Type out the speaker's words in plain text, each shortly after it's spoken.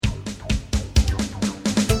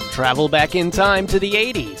Travel back in time to the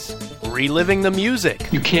 80s. Reliving the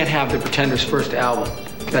music. You can't have the Pretenders' first album.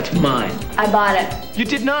 That's mine. I bought it. You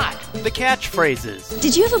did not. The catchphrases.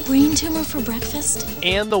 Did you have a brain tumor for breakfast?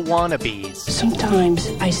 And the wannabes. Sometimes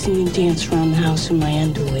I see you dance around the house in my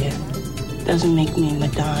underwear. Doesn't make me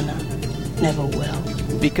Madonna. Never will.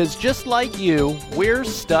 Because just like you, we're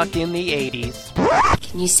stuck in the 80s.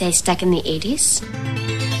 Can you say stuck in the 80s?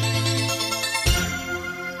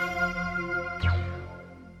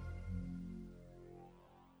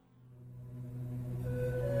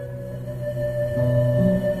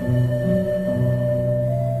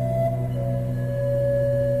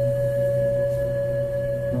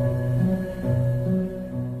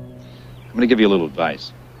 I'm going to give you a little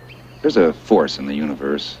advice. There's a force in the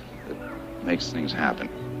universe that makes things happen.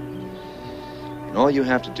 And all you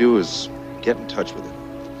have to do is get in touch with it.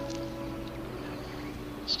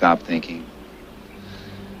 Stop thinking.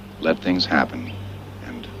 Let things happen.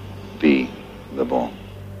 And be the ball.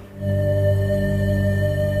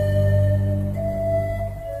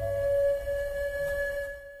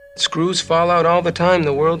 Screws fall out all the time.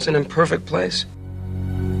 The world's an imperfect place.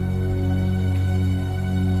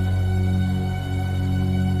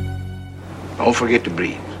 Don't forget to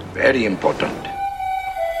breathe. Very important.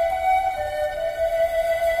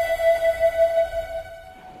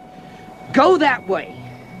 Go that way.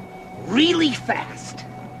 Really fast.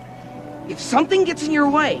 If something gets in your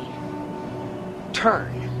way,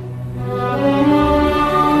 turn.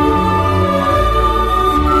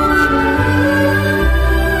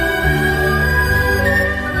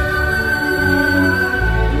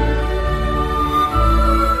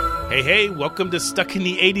 Hey, welcome to Stuck in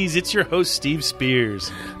the 80s. It's your host, Steve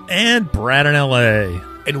Spears. And Brad in L.A.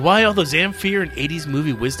 And why all the Zamfir and 80s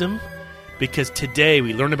movie wisdom? Because today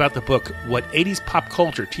we learn about the book, What 80s Pop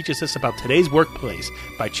Culture Teaches Us About Today's Workplace,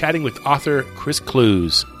 by chatting with author Chris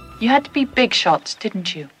Clues. You had to be big shots,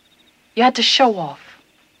 didn't you? You had to show off.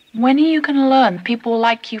 When are you going to learn people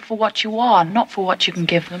like you for what you are, not for what you can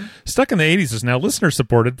give them? Stuck in the 80s is now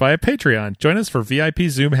listener-supported via Patreon. Join us for VIP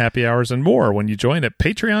Zoom happy hours and more when you join at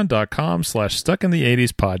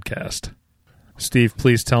patreon.com/stuckintheeighties-podcast. Steve,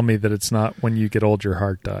 please tell me that it's not when you get old your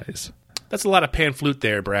heart dies. That's a lot of pan flute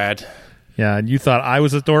there, Brad. Yeah, and you thought I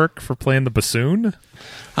was a dork for playing the bassoon?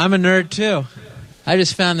 I'm a nerd, too. I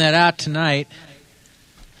just found that out tonight.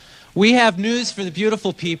 We have news for the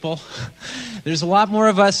beautiful people. There's a lot more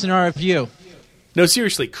of us in our review. No,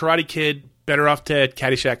 seriously, Karate Kid, Better Off Dead,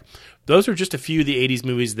 Caddyshack, those are just a few of the 80s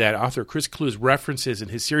movies that author Chris Clues references in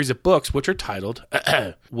his series of books, which are titled,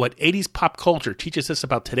 What 80s Pop Culture Teaches Us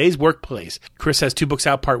About Today's Workplace. Chris has 2 books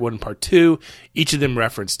out, Part 1 and Part 2. Each of them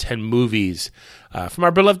reference 10 movies from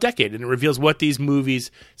our beloved decade, and it reveals what these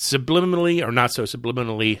movies subliminally, or not so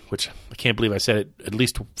subliminally, which I can't believe I said it at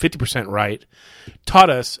least 50% right,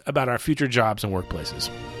 taught us about our future jobs and workplaces.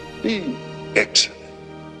 Be excellent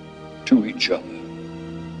to each other.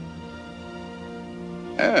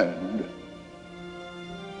 And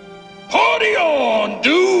party on,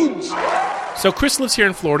 dudes! So Chris lives here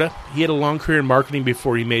in Florida. He had a long career in marketing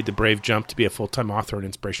before he made the brave jump to be a full-time author and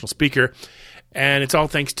inspirational speaker, and it's all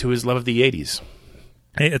thanks to his love of the 80s.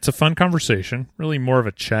 Hey, it's a fun conversation, really more of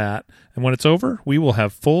a chat. And when it's over, we will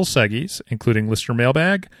have full seggies, including listener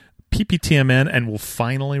mailbag, PPTMN, and we'll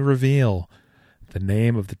finally reveal the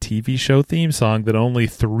name of the TV show theme song that only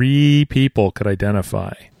 3 people could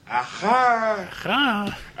identify. Aha!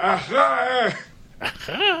 Aha! Aha!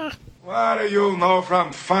 Aha! What do you know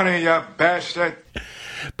from funny, you bastard?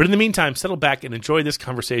 But in the meantime, settle back and enjoy this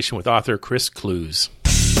conversation with author Chris Clues.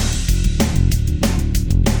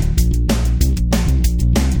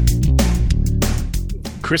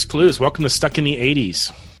 Chris Clues, welcome to Stuck in the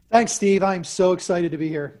 80s. Thanks, Steve. I'm so excited to be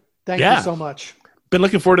here. Thank you so much. Been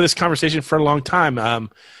looking forward to this conversation for a long time.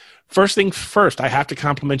 First thing first, I have to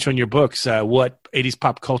compliment you on your books, What 80s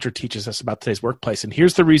Pop Culture Teaches Us About Today's Workplace. And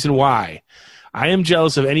here's the reason why. I am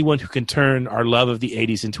jealous of anyone who can turn our love of the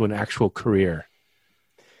 80s into an actual career.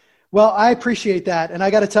 Well, I appreciate that. And I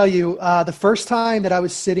got to tell you, the first time that I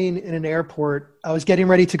was sitting in an airport, I was getting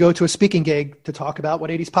ready to go to a speaking gig to talk about what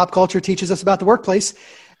 80s pop culture teaches us about the workplace.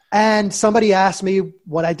 And somebody asked me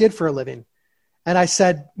what I did for a living. And I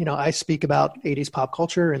said, I speak about 80s pop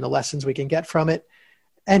culture and the lessons we can get from it.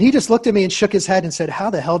 And he just looked at me and shook his head and said,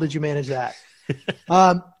 how the hell did you manage that?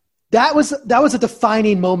 That was a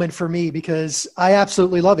defining moment for me because I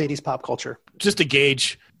absolutely love 80s pop culture. Just to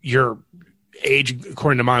gauge your age,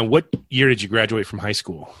 according to mine, what year did you graduate from high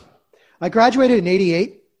school? I graduated in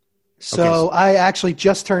 88. So I actually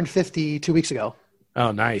just turned 50 2 weeks ago.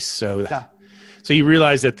 Oh, nice. So you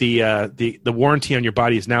realize that the warranty on your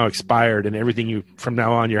body is now expired and everything from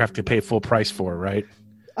now on you have to pay full price for, right?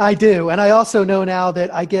 I do. And I also know now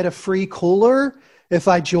that I get a free cooler if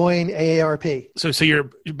I join AARP. So you're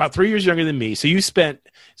about 3 years younger than me. So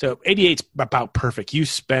 88's about perfect. You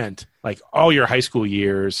spent like all your high school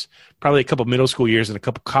years, probably a couple middle school years and a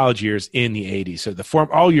couple college years in the 80s. So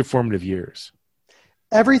all your formative years.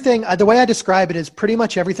 Everything, the way I describe it is pretty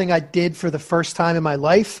much everything I did for the first time in my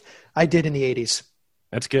life, I did in the 80s.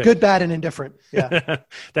 That's good. Good, bad, and indifferent. Yeah.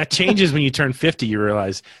 That changes when you turn 50. You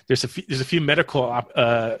realize there's a few medical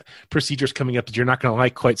procedures coming up that you're not going to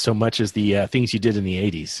like quite so much as the things you did in the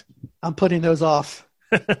 80s. I'm putting those off.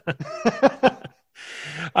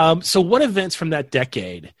 So what events from that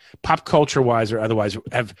decade, pop culture wise or otherwise,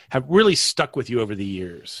 have really stuck with you over the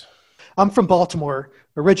years? I'm from Baltimore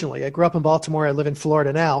originally. I grew up in Baltimore. I live in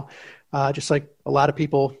Florida now, just like a lot of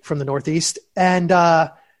people from the Northeast. And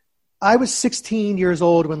I was 16 years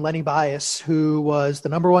old when Lenny Bias, who was the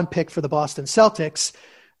number one pick for the Boston Celtics,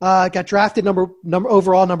 got drafted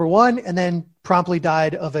overall number one, and then promptly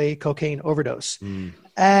died of a cocaine overdose.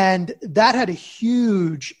 And that had a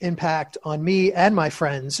huge impact on me and my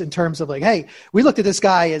friends in terms of like, hey, we looked at this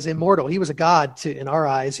guy as immortal. He was a god in our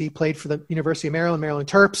eyes. He played for the University of Maryland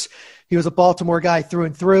Terps. He was a Baltimore guy through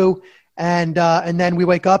and through. And then we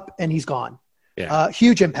wake up and he's gone. Yeah.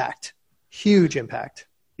 Huge impact. Huge impact.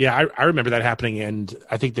 Yeah, I remember that happening, and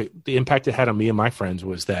I think the impact it had on me and my friends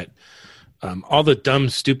was that all the dumb,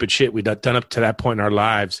 stupid shit we'd done up to that point in our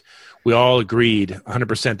lives, we all agreed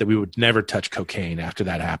 100% that we would never touch cocaine after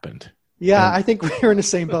that happened. Yeah, I think we're in the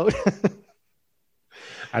same boat.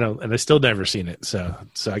 I still never seen it, so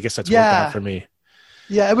I guess that's worked out for me.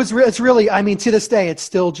 Yeah, it's really, I mean, to this day, it's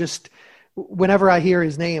still just, whenever I hear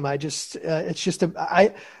his name,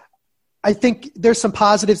 I think there's some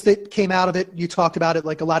positives that came out of it. You talked about it,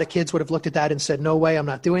 like a lot of kids would have looked at that and said, no way, I'm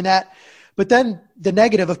not doing that. But then the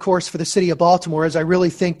negative, of course, for the city of Baltimore is I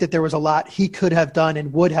really think that there was a lot he could have done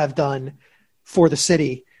and would have done for the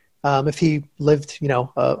city if he lived,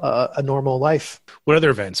 a normal life. What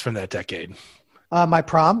other events from that decade? My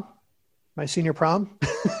senior prom.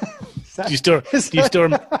 Do you still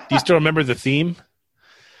remember the theme?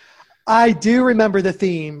 I do remember the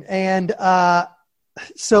theme. And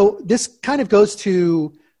so this kind of goes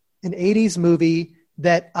to an 80s movie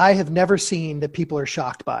that I have never seen that people are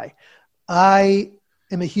shocked by. I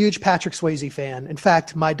am a huge Patrick Swayze fan. In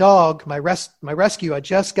fact, my dog, my rescue I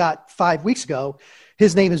just got 5 weeks ago,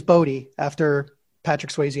 his name is Bodie after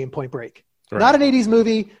Patrick Swayze in Point Break. Right. Not an 80s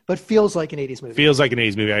movie, but feels like an 80s movie. Feels like an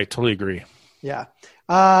 80s movie. I totally agree. Yeah.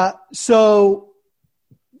 So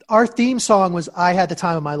our theme song was I Had the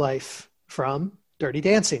Time of My Life from Dirty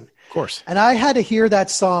Dancing. Of course. And I had to hear that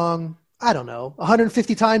song, I don't know,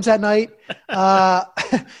 150 times that night.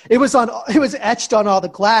 It was etched on all the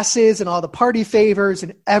glasses and all the party favors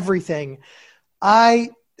and everything.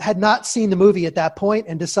 I had not seen the movie at that point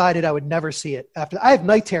and decided I would never see it after. I have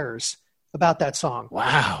night terrors about that song.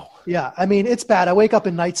 Wow. Yeah. I mean, it's bad. I wake up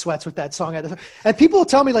in night sweats with that song. And people will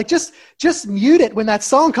tell me like, just mute it when that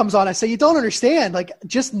song comes on. I say, you don't understand. Like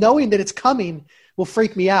just knowing that it's coming will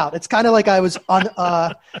freak me out. It's kind of like I was on,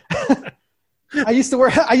 I used to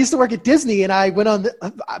work at Disney, and I went on.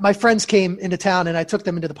 My friends came into town, and I took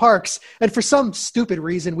them into the parks. And for some stupid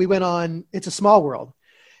reason, we went on It's a Small World.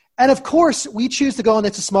 And of course, we choose to go on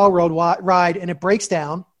It's a Small World ride, and it breaks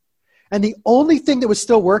down. And the only thing that was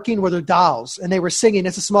still working were the dolls, and they were singing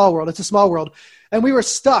It's a Small World, It's a Small World. And we were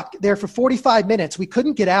stuck there for 45 minutes. We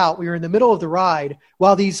couldn't get out. We were in the middle of the ride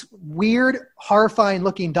while these weird,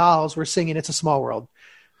 horrifying-looking dolls were singing It's a Small World.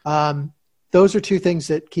 Those are two things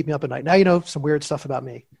that keep me up at night. Now you know some weird stuff about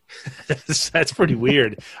me. That's pretty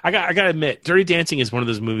weird. I got to admit, Dirty Dancing is one of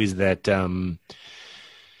those movies that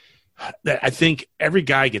that I think every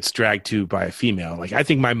guy gets dragged to by a female. Like I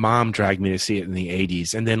think my mom dragged me to see it in the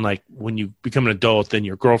 80s. And then like when you become an adult, then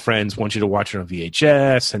your girlfriends want you to watch it on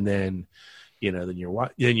VHS. And then, then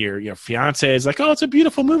your fiance is like, oh, it's a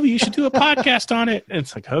beautiful movie. You should do a podcast on it. And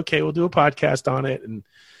it's like, okay, we'll do a podcast on it. And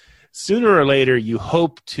sooner or later you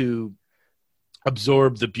hope to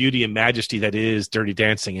absorb the beauty and majesty that is Dirty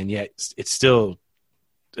Dancing. And yet it still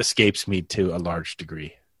escapes me to a large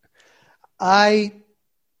degree.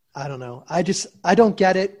 I don't know. I don't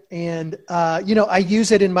get it. And, I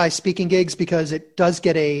use it in my speaking gigs because it does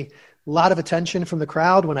get a lot of attention from the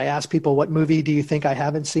crowd. When I ask people, what movie do you think I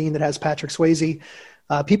haven't seen that has Patrick Swayze?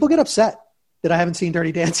 People get upset that I haven't seen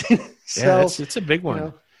Dirty Dancing. So, yeah, it's a big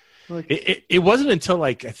one. It wasn't until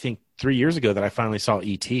like, I think 3 years ago that I finally saw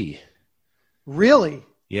E.T. Really?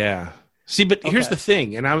 Yeah. See, but here's the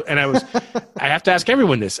thing. And I was, I have to ask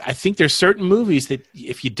everyone this. I think there's certain movies that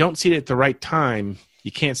if you don't see it at the right time,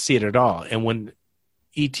 you can't see it at all. And when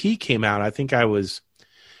E.T. came out, I think I was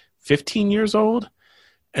 15 years old.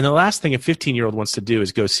 And the last thing a 15-year-old wants to do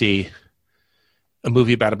is go see a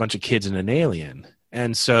movie about a bunch of kids and an alien.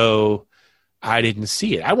 And so I didn't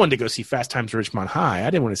see it. I wanted to go see Fast Times at Ridgemont High. I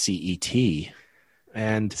didn't want to see E.T.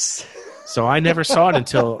 And so I never saw it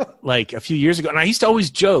until like a few years ago. And I used to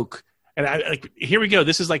always joke, and here we go.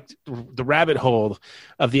 This is like the rabbit hole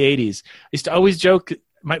of the 80s. I used to always joke,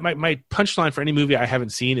 my punchline for any movie I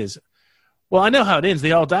haven't seen is, well, I know how it ends.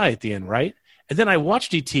 They all die at the end, right? And then I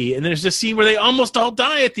watched E.T., and there's this scene where they almost all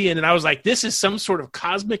die at the end. And I was like, this is some sort of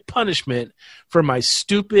cosmic punishment for my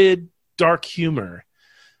stupid, dark humor.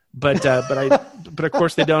 But of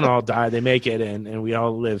course they don't all die. They make it, and we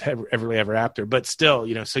all live ever after. But still,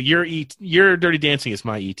 so your Dirty Dancing is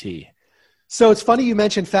my E.T. So it's funny you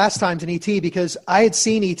mentioned Fast Times and E.T. because I had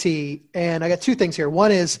seen E.T. and I got two things here.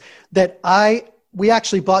 One is that we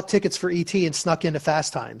actually bought tickets for E.T. and snuck into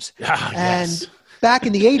Fast Times. And back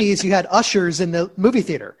in the 80s, you had ushers in the movie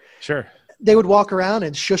theater. Sure. They would walk around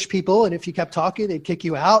and shush people, and if you kept talking, they'd kick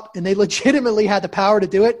you out, and they legitimately had the power to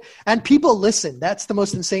do it. And people listened. That's the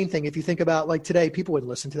most insane thing. If you think about like today, people wouldn't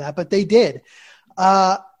listen to that, but they did.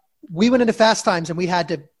 We went into Fast Times, and we had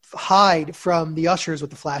to hide from the ushers with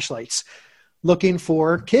the flashlights looking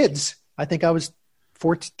for kids. I think I was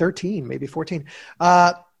 13, maybe 14.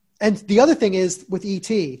 And the other thing is with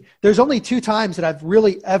E.T., there's only two times that I've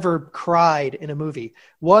really ever cried in a movie.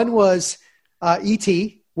 One was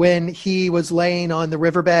E.T., when he was laying on the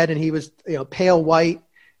riverbed and he was, pale white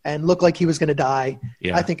and looked like he was going to die.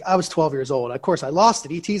 Yeah. I think I was 12 years old. Of course I lost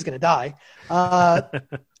it. E.T.'s going to die.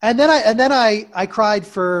 And then I cried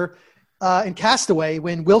for, in Castaway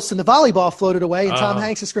when Wilson, the volleyball floated away and Tom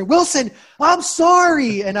Hanks is screaming, "Wilson, I'm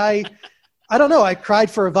sorry." And I don't know. I cried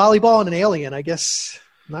for a volleyball and an alien, I guess.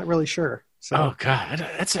 I'm not really sure. So. Oh God,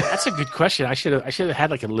 that's a good question. I should have had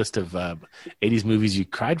like a list of 80s movies you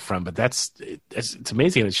cried from, but it's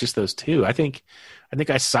amazing. It's just those two. I think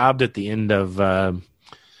I sobbed at the end of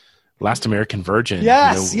Last American Virgin.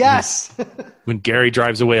 Yes, yes. When Gary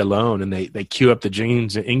drives away alone and they cue up the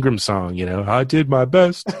James Ingram song. I did my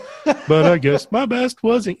best, but I guess my best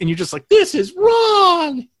wasn't. And you're just like, this is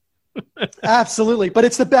wrong. Absolutely, but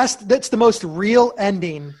it's the best. That's the most real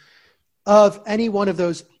ending of any one of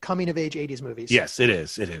those coming-of-age 80s movies. Yes, it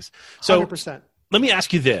is. It is. So 100%. Let me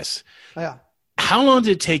ask you this. Yeah. How long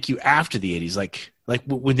did it take you after the 80s? Like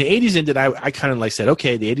when the 80s ended, I kind of like said,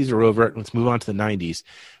 okay, the 80s are over. Let's move on to the 90s.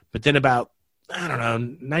 But then about,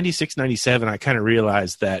 96, 97, I kind of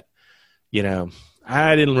realized that,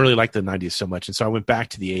 I didn't really like the 90s so much. And so I went back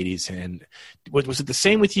to the 80s. And was it the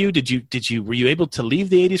same with you? Were you able to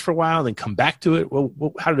leave the 80s for a while and then come back to it? Well,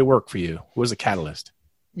 how did it work for you? What was the catalyst?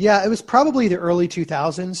 Yeah, it was probably the early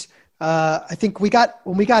 2000s. I think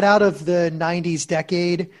when we got out of the 90s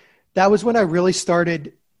decade, that was when I really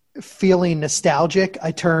started feeling nostalgic.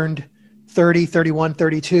 I turned 30, 31,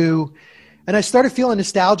 32, and I started feeling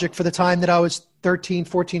nostalgic for the time that I was 13,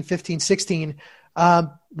 14, 15, 16.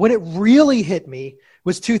 When it really hit me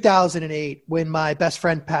was 2008 when my best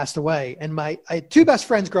friend passed away. And I had two best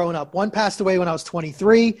friends growing up. One passed away when I was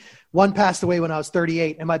 23. One passed away when I was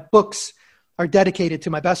 38. And my books are dedicated to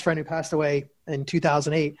my best friend who passed away in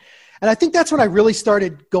 2008. And I think that's when I really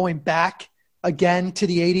started going back again to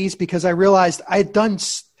the 80s because I realized I had done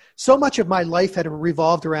so much of my life had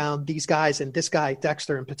revolved around these guys and this guy,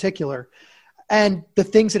 Dexter in particular, and the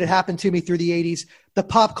things that had happened to me through the 80s, the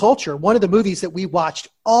pop culture. One of the movies that we watched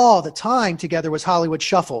all the time together was Hollywood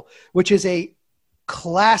Shuffle, which is a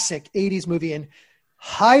classic 80s movie and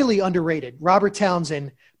highly underrated. Robert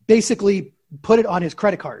Townsend basically put it on his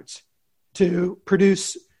credit cards to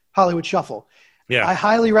produce Hollywood Shuffle. Yeah. I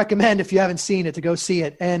highly recommend if you haven't seen it to go see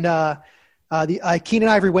it. And Keenen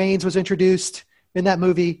Ivory Wayans was introduced in that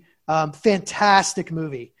movie. Fantastic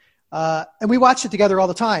movie. And we watched it together all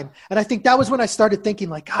the time. And I think that was when I started thinking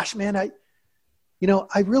like, gosh, man, I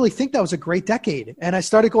really think that was a great decade. And I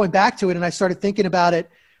started going back to it and I started thinking about it,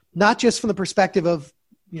 not just from the perspective of,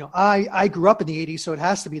 I grew up in the 80s, so it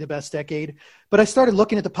has to be the best decade. But I started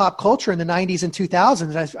looking at the pop culture in the 90s and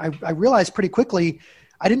 2000s. And I realized pretty quickly,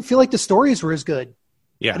 I didn't feel like the stories were as good.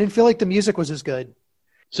 Yeah. I didn't feel like the music was as good.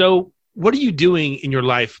 So what are you doing in your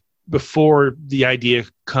life before the idea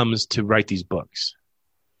comes to write these books?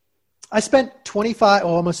 I spent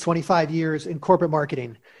almost 25 years in corporate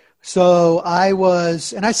marketing. So I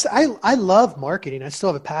love marketing. I still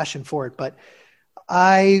have a passion for it, but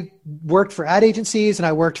I worked for ad agencies and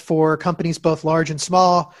I worked for companies both large and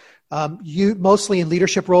small, mostly in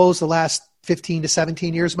leadership roles the last 15 to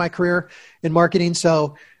 17 years of my career in marketing.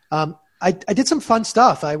 So I did some fun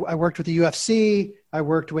stuff. I worked with the UFC. I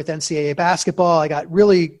worked with NCAA basketball. I got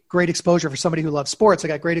really great exposure for somebody who loves sports. I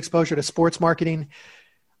got great exposure to sports marketing.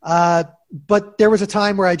 But there was a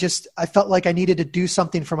time where I felt like I needed to do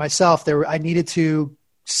something for myself. I needed to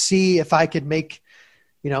see if I could make,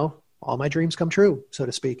 all my dreams come true, so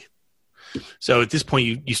to speak. So at this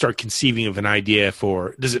point, you start conceiving of an idea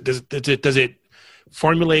for, does it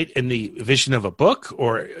formulate in the vision of a book,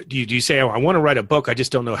 or do you say, I want to write a book, I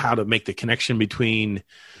just don't know how to make the connection between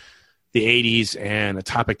the 80s and a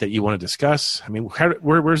topic that you want to discuss? I mean,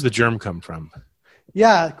 where's the germ come from?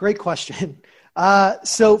 Yeah, great question.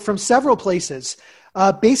 So from several places.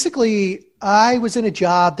 Basically, I was in a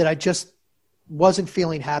job that I just wasn't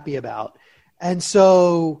feeling happy about. And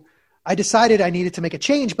so I decided I needed to make a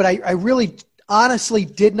change, but I really honestly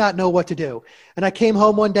did not know what to do. And I came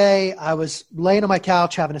home one day, I was laying on my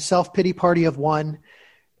couch having a self-pity party of one,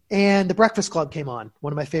 and The Breakfast Club came on,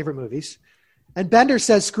 one of my favorite movies. And Bender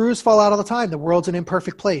says, screws fall out all the time. The world's an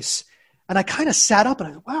imperfect place. And I kind of sat up and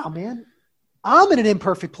I thought, wow, man, I'm in an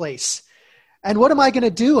imperfect place. And what am I going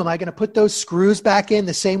to do? Am I going to put those screws back in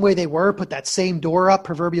the same way they were, put that same door up,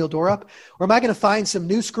 proverbial door up? Or am I going to find some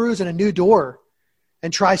new screws and a new door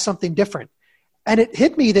and try something different? And it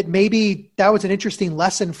hit me that maybe that was an interesting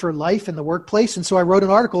lesson for life in the workplace. And so I wrote an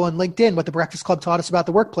article on LinkedIn, What the Breakfast Club Taught Us About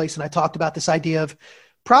the Workplace. And I talked about this idea of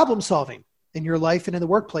problem solving in your life and in the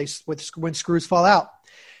workplace when screws fall out.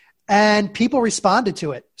 And people responded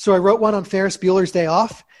to it. So I wrote one on Ferris Bueller's Day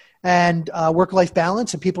Off and work-life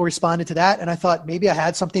balance, and people responded to that. And I thought maybe I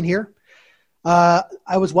had something here.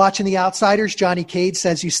 I was watching The Outsiders. Johnny Cage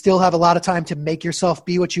says you still have a lot of time to make yourself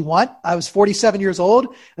be what you want. I was 47 years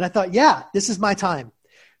old, and I thought, yeah, this is my time.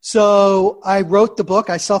 So I wrote the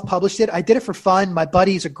book. I self-published it. I did it for fun. My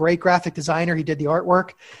buddy's a great graphic designer. He did the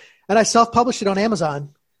artwork. And I self-published it on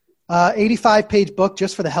Amazon. 85-page book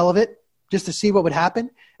just for the hell of it, just to see what would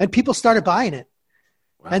happen. And people started buying it.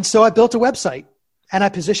 Wow. And so I built a website, and I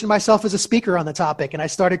positioned myself as a speaker on the topic. And I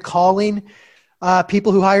started calling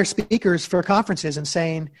people who hire speakers for conferences and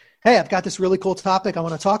saying, hey, I've got this really cool topic I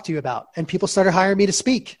want to talk to you about. And people started hiring me to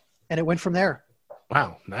speak, and it went from there.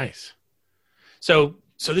 Wow. Nice. So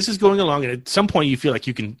this is going along, and at some point you feel like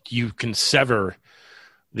you can sever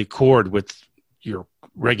the cord with your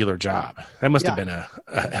regular job. That must have been a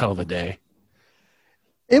hell of a day.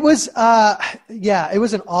 It was, it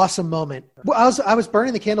was an awesome moment. Well, I was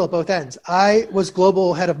burning the candle at both ends. I was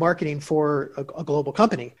global head of marketing for a global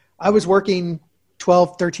company. I was working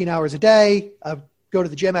 12, 13 hours a day. I'd go to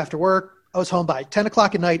the gym after work. I was home by 10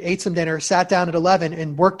 o'clock at night, ate some dinner, sat down at 11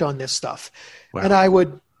 and worked on this stuff. Wow.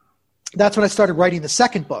 And that's when I started writing the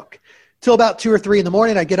second book. Till about 2 or 3 in the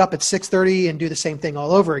morning, I'd get up at 6:30 and do the same thing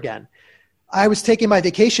all over again. I was taking my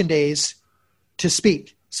vacation days to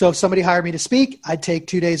speak. So if somebody hired me to speak, I'd take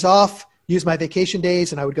 2 days off, use my vacation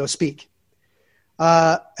days, and I would go speak.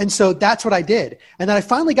 And so that's what I did. And then I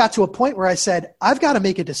finally got to a point where I said, I've got to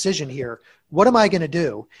make a decision here. What am I going to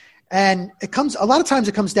do? And a lot of times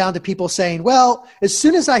it comes down to people saying, well, as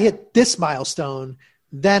soon as I hit this milestone,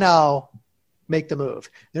 then I'll make the move.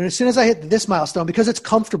 And as soon as I hit this milestone, because it's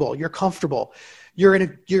comfortable, you're comfortable. You're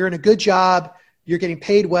in a good job. You're getting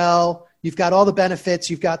paid well. You've got all the benefits.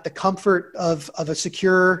 You've got the comfort of a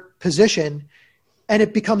secure position, and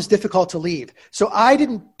it becomes difficult to leave. So I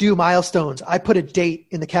didn't do milestones. I put a date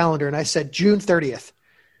in the calendar, and I said June 30th.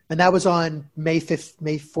 And that was on May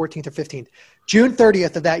 14th or 15th. June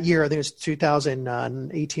 30th of that year, I think it was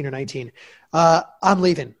 2018 or 19, I'm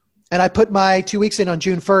leaving. And I put my 2 weeks in on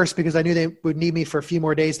June 1st because I knew they would need me for a few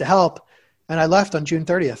more days to help. And I left on June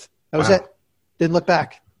 30th. That was it. Didn't look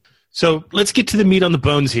back. So let's get to the meat on the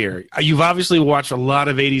bones here. You've obviously watched a lot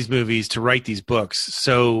of 80s movies to write these books.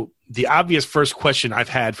 So the obvious first question I've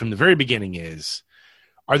had from the very beginning is,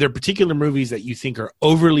 are there particular movies that you think are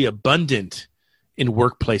overly abundant in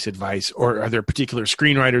workplace advice, or are there particular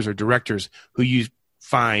screenwriters or directors who you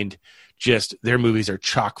find just their movies are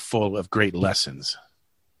chock full of great lessons?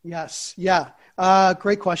 Yes. Yeah.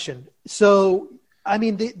 Great question. So, I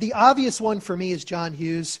mean, the obvious one for me is John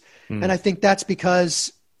Hughes. And I think that's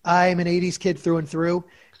because I'm an 80s kid through and through.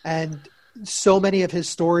 And so many of his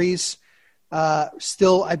stories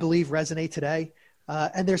still, I believe, resonate today.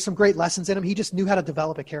 And there's some great lessons in him. He just knew how to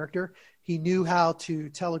develop a character. He knew how to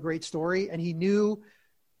tell a great story, and he knew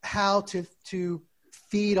how to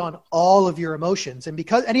feed on all of your emotions. And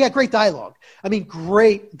he had great dialogue. I mean,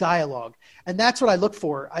 great dialogue. And that's what I look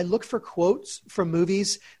for. I look for quotes from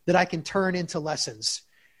movies that I can turn into lessons.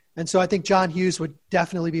 And so I think John Hughes would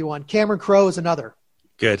definitely be one. Cameron Crowe is another.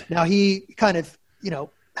 Good. Now he kind of,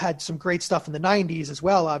 had some great stuff in the 90s as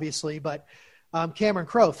well, obviously, but Cameron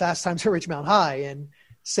Crowe, Fast Times at Ridgemount High and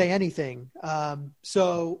Say Anything.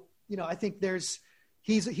 So, I think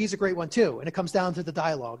he's a great one too. And it comes down to the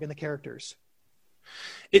dialogue and the characters.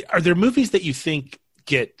 Are there movies that you think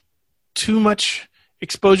get too much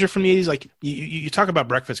exposure from the 80s. Like you talk about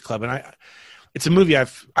Breakfast Club, and it's a movie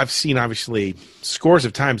I've seen obviously scores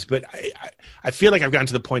of times, but I feel like I've gotten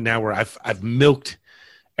to the point now where I've milked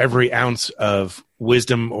every ounce of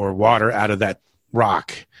wisdom or water out of that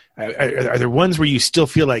rock. Are there ones where you still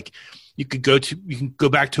feel like you can go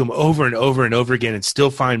back to them over and over and over again and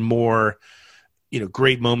still find more,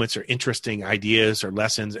 great moments or interesting ideas or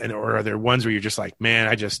lessons? Or are there ones where you're just like,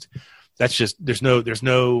 man, there's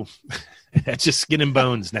no that's just skin and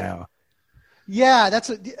bones now. Yeah,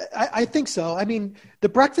 I think so. I mean, the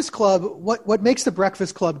Breakfast Club, what makes the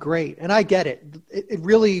Breakfast Club great, and I get it. It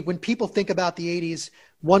really, when people think about the 80s,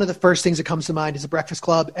 one of the first things that comes to mind is the Breakfast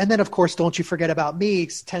Club. And then, of course, Don't You Forget About Me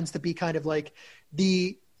tends to be kind of like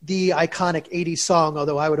the iconic 80s song,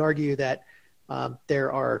 although I would argue that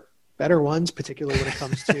there are better ones, particularly when it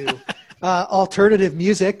comes to alternative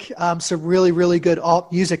music. Some really, really good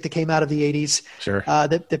alt music that came out of the 80s. Sure.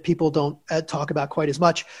 That people don't talk about quite as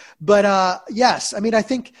much. But yes, I mean, I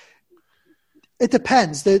think it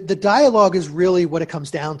depends. The dialogue is really what it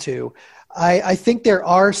comes down to. I think there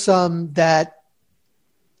are some that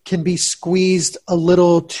can be squeezed a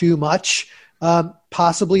little too much,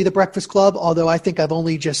 possibly the Breakfast Club, although I think I've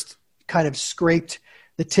only just kind of scraped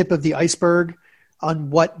the tip of the iceberg on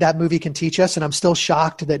what that movie can teach us. And I'm still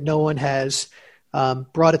shocked that no one has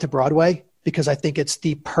brought it to Broadway, because I think it's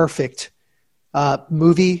the perfect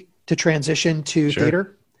movie to transition to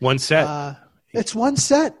theater. One set. It's one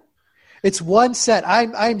set. It's one set.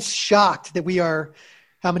 I'm shocked that we are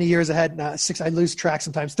how many years ahead? I lose track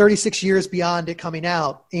sometimes. 36 years beyond it coming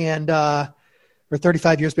out, and or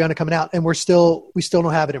 35 years beyond it coming out, and we still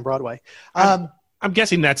don't have it in Broadway. I'm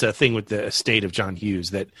guessing that's a thing with the estate of John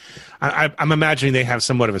Hughes, that I'm imagining they have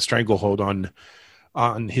somewhat of a stranglehold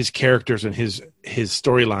on his characters and his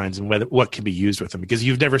storylines and what can be used with them, because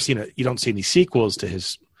you don't see any sequels to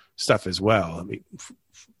his stuff as well. I mean,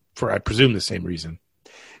 for I presume the same reason.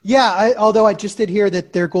 Yeah, although I just did hear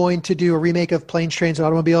that they're going to do a remake of Planes, Trains, and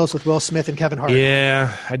Automobiles with Will Smith and Kevin Hart.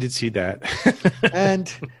 Yeah, I did see that.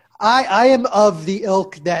 And I am of the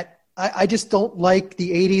ilk that I just don't like the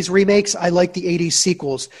 80s remakes. I like the 80s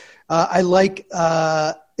sequels. I like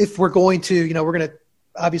if we're going to, we're going to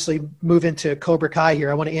obviously move into Cobra Kai here.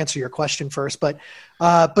 I want to answer your question first, but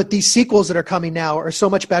these sequels that are coming now are so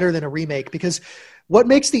much better than a remake, because what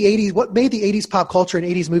made the 80s pop culture and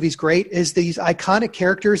 80s movies great is these iconic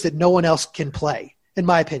characters that no one else can play, in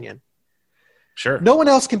my opinion. Sure. No one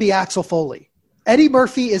else can be Axel Foley. Eddie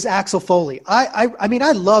Murphy is Axel Foley. I mean,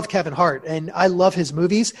 I love Kevin Hart and I love his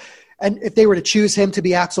movies. And if they were to choose him to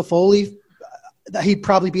be Axel Foley, he'd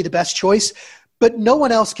probably be the best choice. But no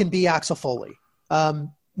one else can be Axel Foley.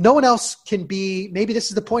 No one else can be, maybe this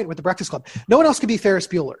is the point with the Breakfast Club, no one else can be Ferris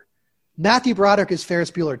Bueller. Matthew Broderick is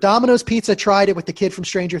Ferris Bueller. Domino's Pizza tried it with the kid from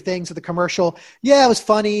Stranger Things with the commercial. Yeah, it was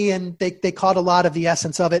funny, and they caught a lot of the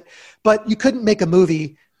essence of it. But you couldn't make a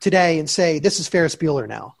movie today and say, this is Ferris Bueller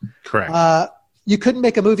now. Correct. You couldn't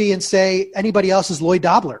make a movie and say anybody else is Lloyd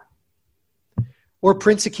Dobler. Or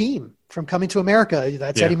Prince Akeem from Coming to America.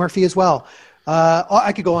 That's Eddie Murphy as well.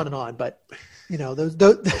 I could go on, but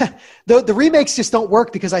the remakes just don't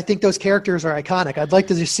work because I think those characters are iconic. I'd like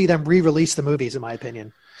to just see them re-release the movies, in my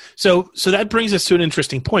opinion. So that brings us to an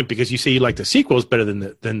interesting point, because you say you like the sequels better than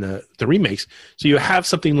the remakes. So you have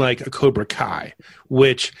something like a Cobra Kai,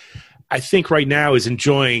 which I think right now is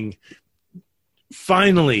enjoying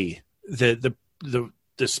finally the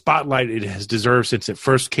spotlight it has deserved since it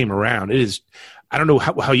first came around. It is. I don't know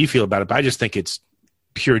how you feel about it, but I just think it's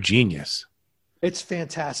pure genius. It's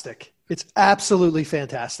fantastic. It's absolutely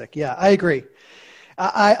fantastic. Yeah, I agree.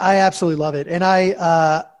 I absolutely love it. And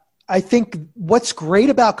I think what's great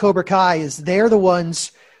about Cobra Kai is they're the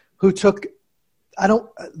ones who took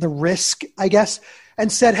the risk, I guess,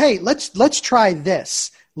 and said, hey, let's try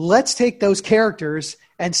this. Let's take those characters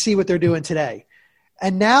and see what they're doing today.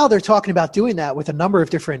 And now they're talking about doing that with a number of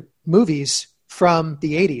different movies from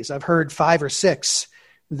the 80s. I've heard 5 or 6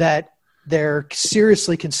 that they're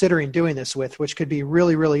seriously considering doing this with, which could be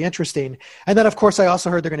really, really interesting. And then, of course, I also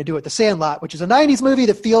heard they're going to do it The Sandlot, which is a 90s movie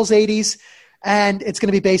that feels 80s, and it's going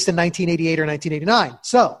to be based in 1988 or 1989.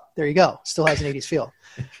 So there you go. Still has an 80s feel.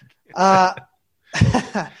 I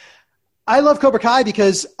love Cobra Kai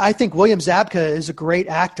because I think William Zabka is a great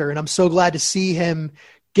actor, and I'm so glad to see him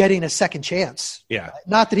getting a second chance. Yeah.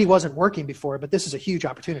 Not that he wasn't working before, but this is a huge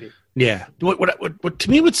opportunity. Yeah. What to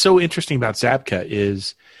me, what's so interesting about Zabka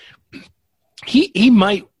is he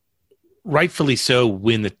might rightfully so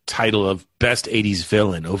win the title of best 80s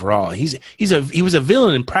villain overall. He was a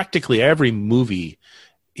villain in practically every movie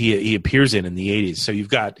he appears in the 80s. So you've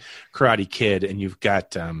got Karate Kid, and you've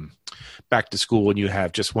got back to school and you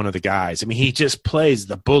have just one of the guys. I mean, he just plays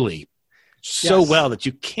the bully so well that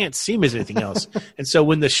you can't see him as anything else. And so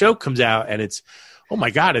when the show comes out and it's, oh my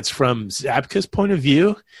God, it's from Zabka's point of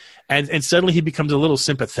view, and suddenly he becomes a little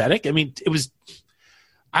sympathetic. I mean, it was,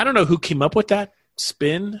 I don't know who came up with that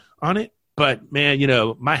spin on it, but man, you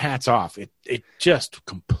know, my hat's off. It just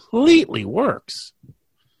completely works.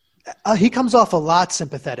 He comes off a lot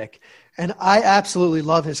sympathetic, and I absolutely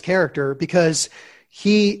love his character because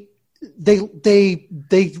they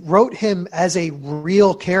wrote him as a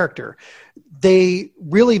real character. They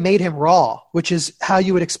really made him raw, which is how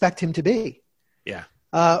you would expect him to be. Yeah.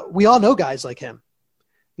 We all know guys like him.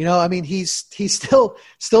 You know, I mean, he's still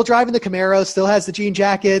driving the Camaro, still has the jean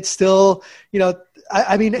jacket, still, you know,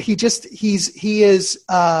 I mean, he's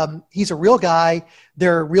a real guy.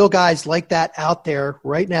 There are real guys like that out there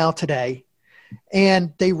right now today.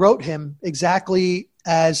 And they wrote him exactly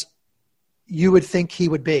as you would think he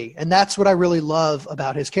would be. And that's what I really love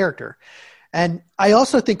about his character. And I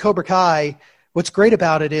also think Cobra Kai, what's great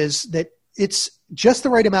about it is that it's just the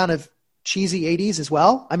right amount of cheesy 80s as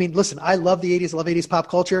well. I mean, listen, I love the 80s, I love 80s pop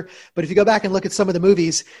culture, but if you go back and look at some of the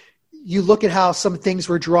movies, you look at how some things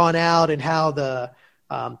were drawn out and how the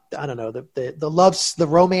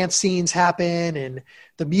romance scenes happen and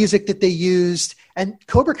the music that they used. And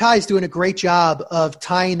Cobra Kai is doing a great job of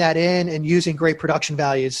tying that in and using great production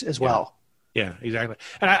values as well. Yeah, exactly.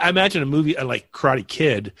 And I imagine a movie like Karate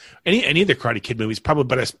Kid, any of the Karate Kid movies, probably,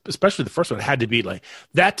 but especially the first one, had to be like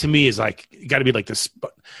that. To me, is like got to be like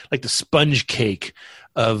the sponge cake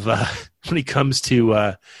of when it comes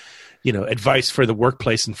to advice for the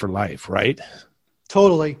workplace and for life, right?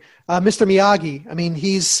 Totally, Mr. Miyagi. I mean,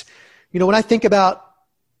 he's when I think about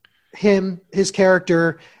him, his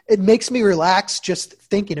character, it makes me relax just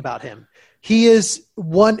thinking about him. He is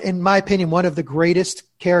in my opinion, one of the greatest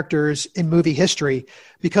characters in movie history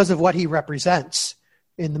because of what he represents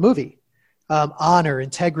in the movie. Honor,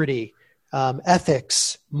 integrity,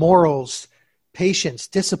 ethics, morals, patience,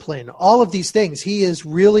 discipline, all of these things. He is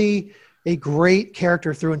really a great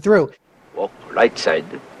character through and through. Walk right side,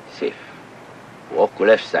 safe. Walk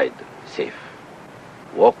left side, safe.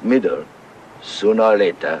 Walk middle, sooner or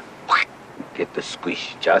later, get the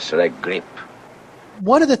squish, just like grape.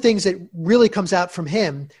 One of the things that really comes out from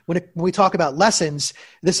him when we talk about lessons,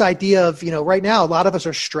 this idea of, right now, a lot of us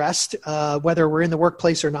are stressed, whether we're in the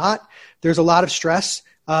workplace or not. There's a lot of stress.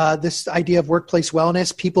 This idea of workplace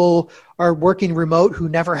wellness, people are working remote who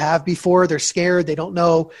never have before. They're scared. They don't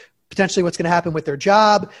know potentially what's going to happen with their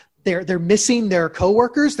job. They're missing their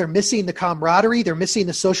coworkers. They're missing the camaraderie. They're missing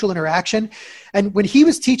the social interaction. And when he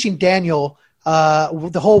was teaching Daniel,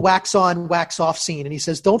 the whole wax on, wax off scene, and he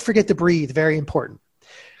says, don't forget to breathe. Very important.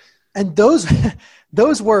 And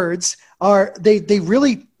those words are,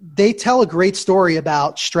 they tell a great story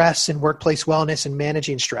about stress and workplace wellness and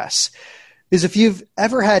managing stress. Because if you've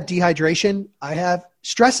ever had dehydration, I have.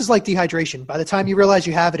 Stress is like dehydration. By the time you realize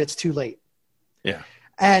you have it, it's too late. Yeah.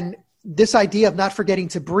 And this idea of not forgetting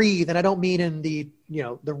to breathe, and I don't mean in the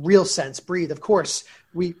real sense, breathe. Of course,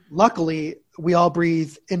 luckily we all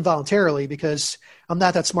breathe involuntarily because I'm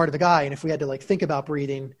not that smart of a guy. And if we had to think about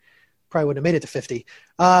breathing, probably wouldn't have made it to 50.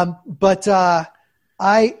 But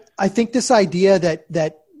I think this idea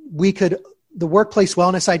that we could, the workplace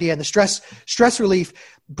wellness idea and the stress relief,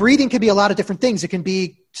 breathing can be a lot of different things. It can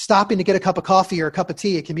be stopping to get a cup of coffee or a cup of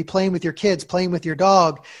tea. It can be playing with your kids, playing with your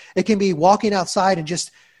dog. It can be walking outside and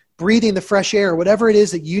just breathing the fresh air, whatever it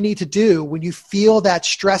is that you need to do when you feel that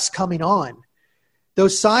stress coming on.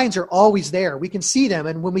 Those signs are always there. We can see them.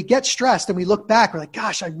 And when we get stressed and we look back, we're like,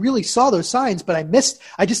 gosh, I really saw those signs, but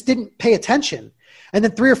I just didn't pay attention. And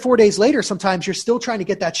then 3 or 4 days later, sometimes you're still trying to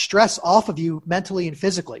get that stress off of you mentally and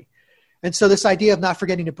physically. And so this idea of not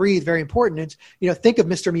forgetting to breathe, very important. And, think of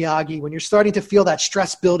Mr. Miyagi when you're starting to feel that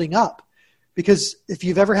stress building up, because if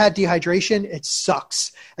you've ever had dehydration, it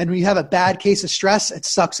sucks. And when you have a bad case of stress, it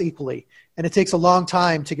sucks equally. And it takes a long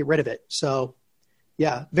time to get rid of it. So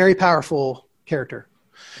yeah, very powerful character.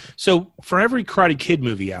 So for every Karate Kid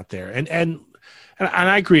movie out there, and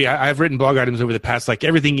I agree, I've written blog items over the past, like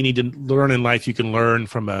everything you need to learn in life, you can learn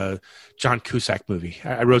from a John Cusack movie.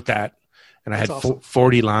 I wrote that, and I had awesome.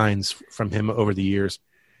 40 lines from him over the years.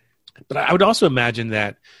 But I would also imagine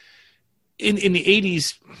that in the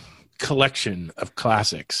 80s collection of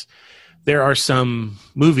classics, there are some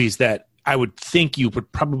movies that I would think you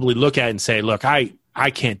would probably look at and say, look, I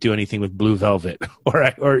can't do anything with Blue Velvet,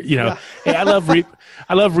 or yeah. Hey, I love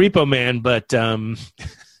Repo Man, but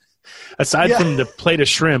aside from the plate of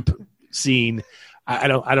shrimp scene, I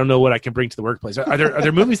don't know what I can bring to the workplace. Are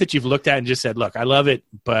there movies that you've looked at and just said, look, I love it,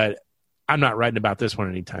 but I'm not writing about this one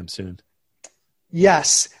anytime soon?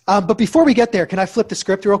 Yes. But before we get there, can I flip the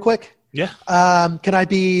script real quick? Yeah. Can I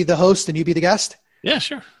be the host and you be the guest? Yeah,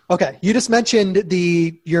 sure. Okay. You just mentioned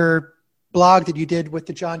your blog that you did with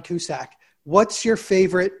the John Cusack. What's your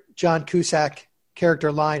favorite John Cusack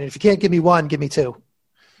character line? And if you can't give me one, give me two.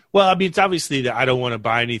 Well, I mean, it's obviously that I don't want to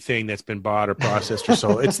buy anything that's been bought or processed or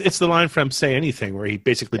sold. It's the line from Say Anything, where he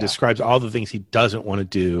basically describes all the things he doesn't want to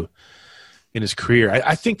do in his career.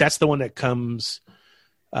 I think that's the one that comes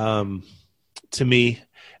to me.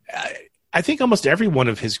 I think almost every one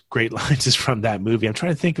of his great lines is from that movie. I'm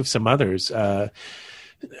trying to think of some others.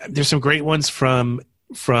 There's some great ones from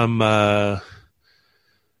the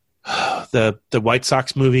White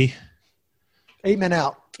Sox movie, 8 Men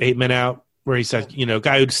Out. 8 Men Out, where he says,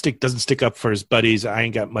 guy who doesn't stick up for his buddies, I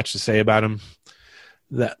ain't got much to say about him.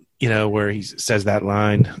 That, where he says that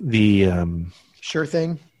line, the sure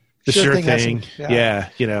thing. The sure thing. Yeah.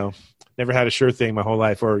 Never had a sure thing my whole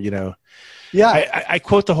life, or, Yeah. I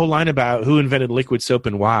quote the whole line about who invented liquid soap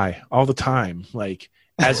and why all the time. Like,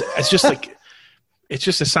 as just like, it's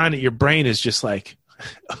just a sign that your brain is just like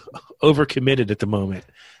overcommitted at the moment.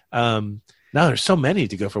 No, there's so many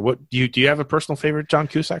to go for. What do you have a personal favorite John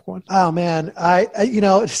Cusack one? Oh man,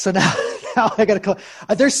 so now I got to.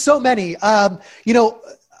 There's so many. I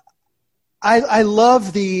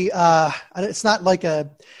love the. It's not like I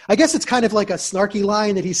guess it's kind of like a snarky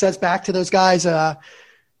line that he says back to those guys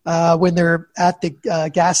when they're at the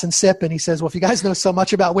Gas and Sip, and he says, "Well, if you guys know so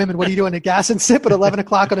much about women, what are you doing at Gas and Sip at 11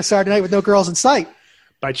 o'clock on a Saturday night with no girls in sight?"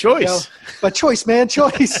 By choice. By choice, man,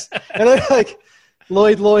 choice. And they're like.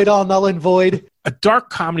 Lloyd, all null and void. A dark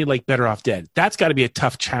comedy like Better Off Dead, that's got to be a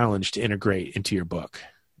tough challenge to integrate into your book.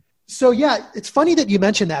 So, yeah, it's funny that you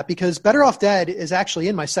mentioned that, because Better Off Dead is actually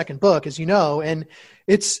in my second book, as you know, and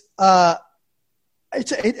it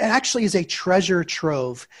actually is a treasure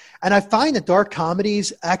trove. And I find that dark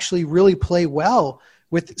comedies actually really play well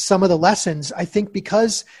with some of the lessons, I think,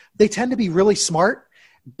 because they tend to be really smart,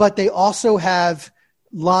 but they also have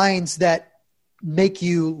lines that make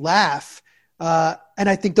you laugh. And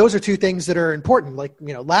I think those are two things that are important, like,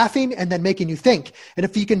 laughing and then making you think. And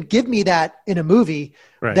if you can give me that in a movie,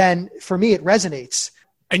 right, then for me, it resonates.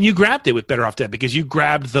 And you grabbed it with Better Off Dead because you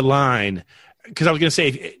grabbed the line. Because I was going to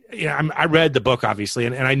say, I read the book, obviously,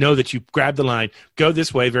 and I know that you grabbed the line, go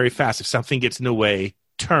this way very fast. If something gets in the way,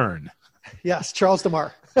 turn. Yes, Charles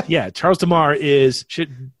DeMar. Yeah, Charles DeMar should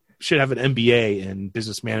have an MBA in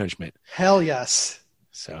business management. Hell yes.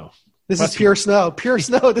 So... This is pure snow. Pure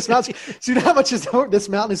snow. This mountain. So you know how much this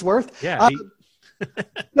mountain is worth? Yeah.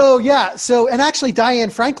 So and actually, Diane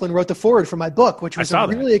Franklin wrote the foreword for my book, which was a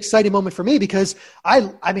really exciting moment for me, because I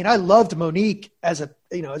loved Monique as a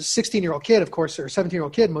 16-year-old kid, of course, or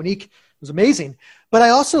 17-year-old kid. Monique was amazing, but I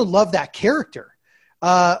also loved that character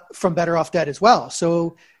from Better Off Dead as well.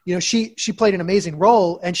 So she played an amazing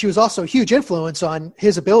role, and she was also a huge influence on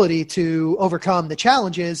his ability to overcome the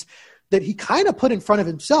challenges that he kind of put in front of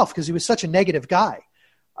himself, because he was such a negative guy.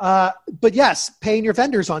 But yes, paying your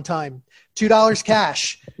vendors on time, $2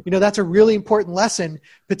 cash. That's a really important lesson,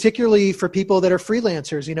 particularly for people that are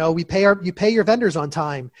freelancers. You pay your vendors on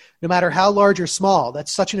time, no matter how large or small.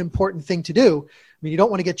 That's such an important thing to do. I mean, you don't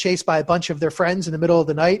want to get chased by a bunch of their friends in the middle of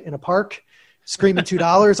the night in a park, screaming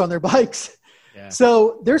 $2 on their bikes. Yeah.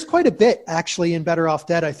 So there's quite a bit actually in Better Off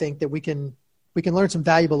Dead, I think, that we can learn some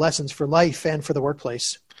valuable lessons for life and for the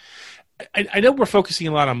workplace. I know we're focusing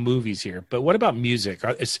a lot on movies here, but what about music?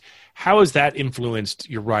 How has that influenced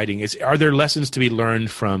your writing? Are there lessons to be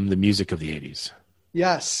learned from the music of the 80s?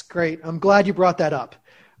 Yes, great. I'm glad you brought that up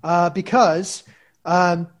because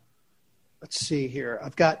let's see here.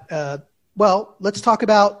 I've got, let's talk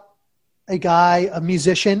about a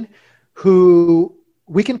musician who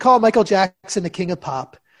we can call Michael Jackson the king of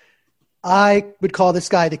pop. I would call this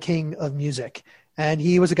guy the king of music. And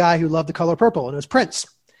he was a guy who loved the color purple, and it was Prince.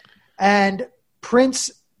 And Prince,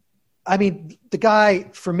 the guy,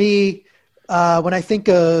 for me, when I think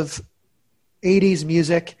of 80s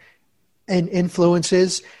music and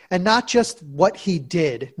influences, and not just what he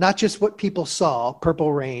did, not just what people saw,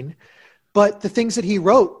 Purple Rain, but the things that he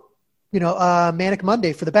wrote, Manic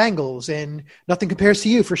Monday for the Bangles, and Nothing Compares to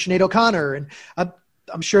You for Sinead O'Connor. And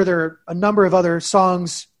I'm sure there are a number of other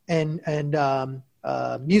songs and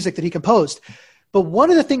music that he composed. But one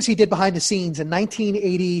of the things he did behind the scenes in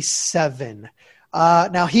 1987,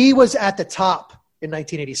 now he was at the top in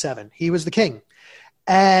 1987. He was the king.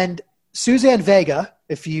 And Suzanne Vega,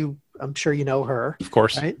 I'm sure you know her. Of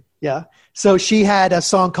course. Right? Yeah. So she had a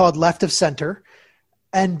song called Left of Center.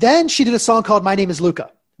 And then she did a song called My Name is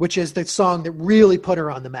Luca, which is the song that really put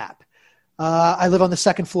her on the map. I live on the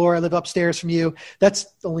second floor. I live upstairs from you. That's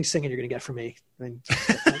the only singing you're going to get from me. I mean,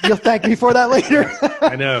 you'll thank me for that later.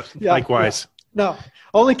 I know. Yeah, likewise. No,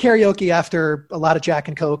 only karaoke after a lot of Jack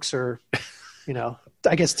and Cokes or,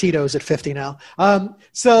 I guess Tito's at 50 now.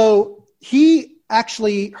 So he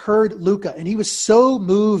actually heard Luca, and he was so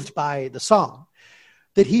moved by the song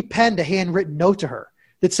that he penned a handwritten note to her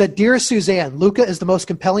that said, "Dearest Suzanne, Luca is the most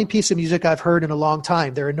compelling piece of music I've heard in a long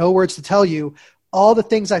time. There are no words to tell you all the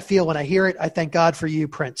things I feel when I hear it. I thank God for you,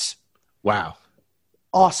 Prince." Wow.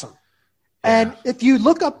 Awesome. Yeah. And if you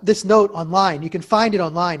look up this note online, you can find it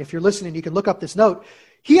online. If you're listening, you can look up this note.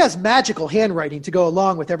 He has magical handwriting to go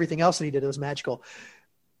along with everything else that he did. It was magical.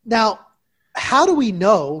 Now, how do we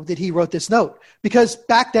know that he wrote this note? Because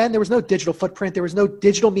back then there was no digital footprint. There was no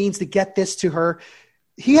digital means to get this to her.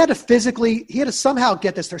 He had to somehow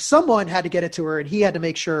get this to her. Someone had to get it to her, and he had to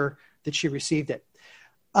make sure that she received it.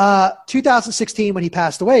 2016, when he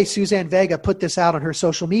passed away, Suzanne Vega put this out on her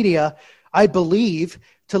social media, I believe,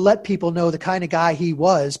 to let people know the kind of guy he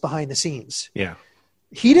was behind the scenes. Yeah.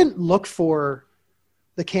 He didn't look for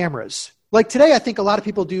the cameras. Like today, I think a lot of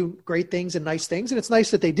people do great things and nice things, and it's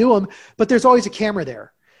nice that they do them, but there's always a camera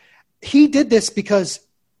there. He did this because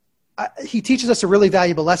he teaches us a really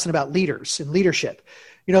valuable lesson about leaders and leadership.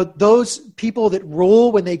 Those people that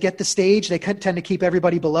rule when they get the stage, they tend to keep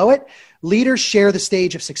everybody below it. Leaders share the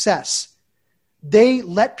stage of success. They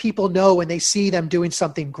let people know when they see them doing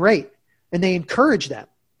something great, and they encourage them,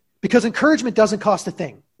 because encouragement doesn't cost a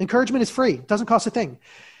thing. Encouragement is free. It doesn't cost a thing.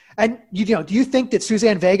 And, do you think that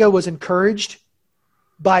Suzanne Vega was encouraged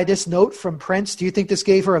by this note from Prince? Do you think this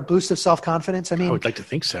gave her a boost of self-confidence? I mean, I would like to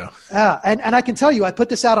think so. And I can tell you, I put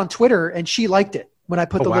this out on Twitter, and she liked it when I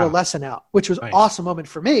put the little lesson out, which was an awesome moment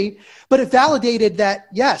for me. But it validated that,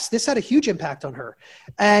 yes, this had a huge impact on her.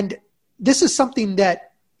 And this is something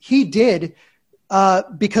that he did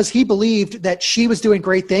because he believed that she was doing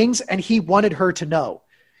great things, and he wanted her to know.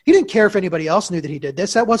 He didn't care if anybody else knew that he did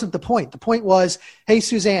this. That wasn't the point. The point was, hey,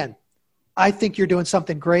 Suzanne, I think you're doing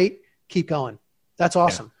something great. Keep going. That's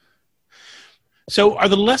awesome. Yeah. So are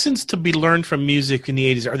the lessons to be learned from music in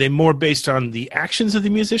the 80s, are they more based on the actions of the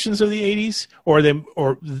musicians of the 80s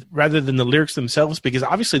or rather than the lyrics themselves? Because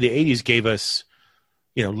obviously the 80s gave us,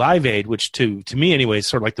 Live Aid, which to me anyway is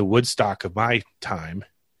sort of like the Woodstock of my time.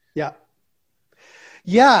 Yeah.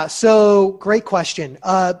 Yeah. So great question.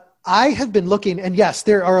 I have been looking, and yes,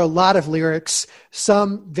 there are a lot of lyrics,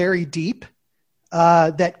 some very deep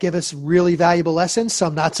that give us really valuable lessons,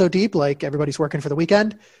 some not so deep, like everybody's working for the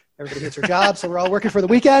weekend. Everybody hates their job, so we're all working for the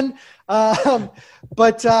weekend. I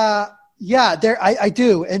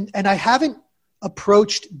do. And I haven't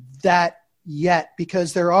approached that yet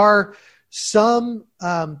because there are some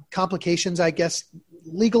complications, I guess,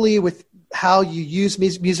 legally with how you use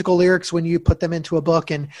musical lyrics when you put them into a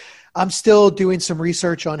book. And I'm still doing some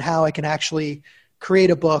research on how I can actually create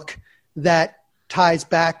a book that ties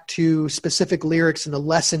back to specific lyrics and the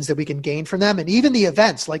lessons that we can gain from them. And even the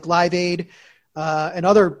events like Live Aid and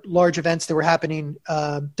other large events that were happening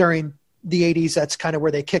during the 80s. That's kind of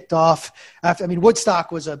where they kicked off. Woodstock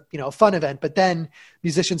was a fun event, but then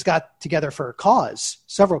musicians got together for a cause,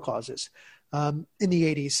 several causes in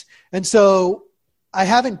the 80s. And so I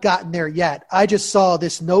haven't gotten there yet. I just saw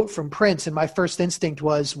this note from Prince, and my first instinct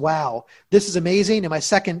was, wow, this is amazing. And my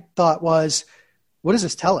second thought was, what does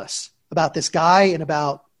this tell us about this guy and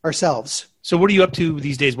about ourselves? So what are you up to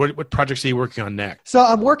these days? What projects are you working on next? So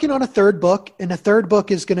I'm working on a third book, and the third book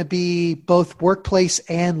is going to be both workplace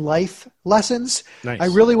and life lessons. Nice. I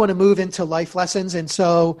really want to move into life lessons. And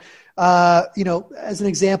so, as an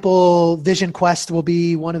example, Vision Quest will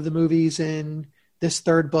be one of the movies in this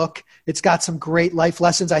third book. It's got some great life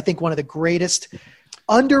lessons. I think one of the greatest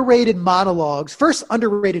underrated monologues, first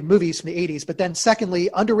underrated movies from the 80s, but then secondly,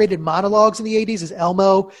 underrated monologues in the 80s is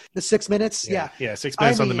Elmo, the 6 minutes. Yeah, 6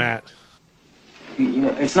 minutes on the mat.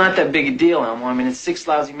 It's not that big a deal, Elmo. It's 6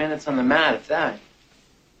 lousy minutes on the mat, if that.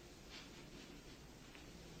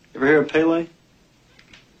 Ever hear of Pele?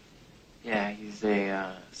 Yeah, he's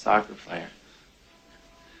a soccer player.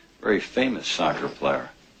 Very famous soccer player.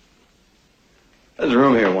 I was in a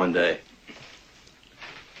room here one day.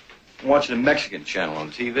 I'm watching a Mexican channel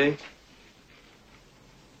on TV.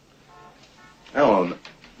 I don't know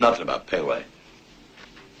nothing about Pele.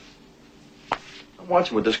 I'm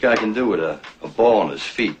watching what this guy can do with a ball on his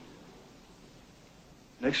feet.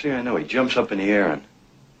 Next thing I know, he jumps up in the air and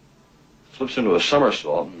flips into a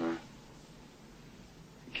somersault and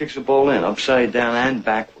he kicks the ball in, upside down and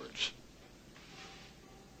backwards.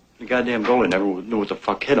 The goddamn goalie never knew what the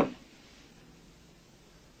fuck hit him.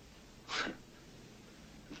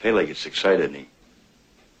 Pele gets excited and he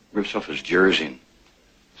rips off his jersey and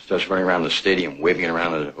Starts running around the stadium, waving it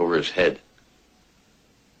around over his head.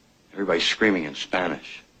 Everybody's screaming in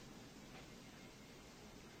Spanish.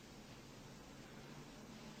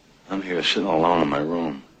 I'm here sitting alone in my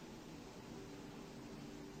room.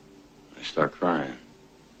 I start crying.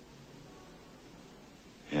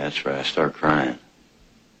 Yeah, that's right, I start crying.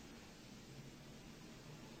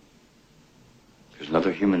 There's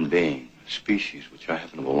another human being, a species which I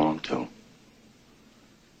happen to belong to.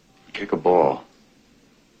 He kick a ball.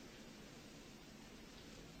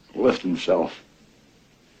 Lift himself.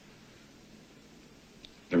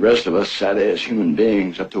 The rest of us sat as human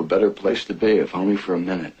beings up to a better place to be, if only for a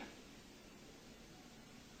minute.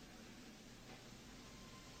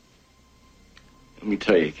 Let me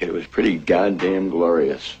tell you, kid, it was pretty goddamn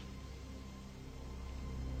glorious.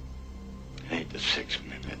 I hate the 6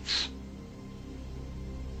 minutes.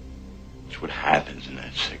 It's what happens in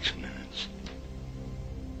that 6 minutes.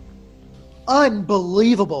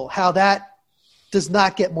 Unbelievable how that does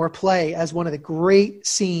not get more play as one of the great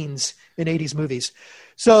scenes in 80s movies.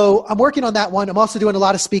 So I'm working on that one. I'm also doing a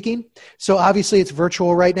lot of speaking. So obviously it's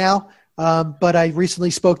virtual right now. But I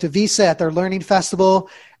recently spoke to Visa at their Learning Festival,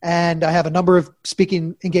 and I have a number of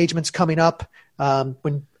speaking engagements coming up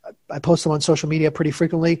when I post them on social media pretty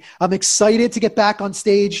frequently. I'm excited to get back on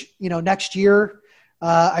stage, next year.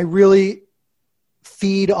 I really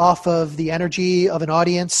feed off of the energy of an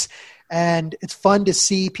audience, and it's fun to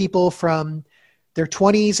see people from their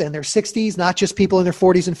 20s and their 60s, not just people in their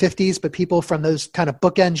 40s and 50s, but people from those kind of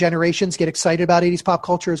bookend generations get excited about 80s pop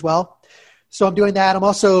culture as well. So I'm doing that. I'm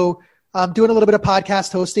also doing a little bit of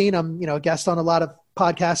podcast hosting. I'm, a guest on a lot of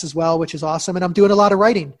podcasts as well, which is awesome. And I'm doing a lot of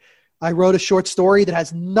writing. I wrote a short story that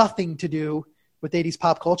has nothing to do with 80s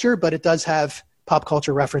pop culture, but it does have pop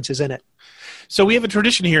culture references in it. So we have a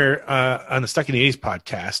tradition here on the Stuck in the 80s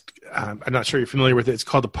podcast. I'm not sure you're familiar with it. It's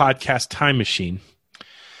called the Podcast Time Machine.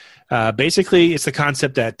 Basically, it's the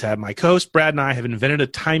concept that my co-host Brad and I have invented a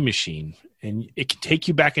time machine, and it can take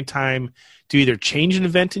you back in time to either change an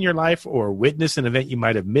event in your life or witness an event you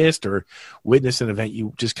might have missed or witness an event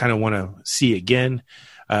you just kind of want to see again,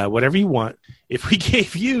 whatever you want. If we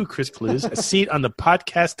gave you, Chris Clues, a seat on the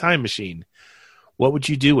Podcast Time Machine, what would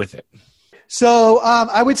you do with it? So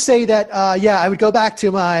I would say that, I would go back to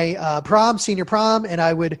my senior prom, and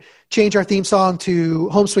I would change our theme song to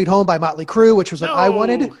Home Sweet Home by Motley Crue, which was what I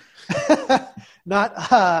wanted. Not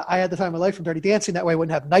I Had the Time of My Life from Dirty Dancing. That way I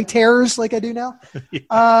wouldn't have night terrors like I do now.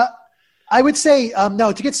 Yeah. I would say,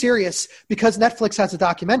 no, to get serious, because Netflix has a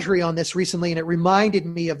documentary on this recently, and it reminded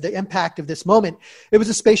me of the impact of this moment. It was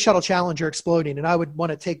a Space Shuttle Challenger exploding, and I would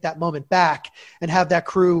want to take that moment back and have that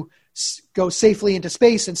crew go safely into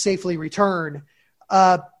space and safely return.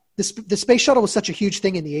 The Space Shuttle was such a huge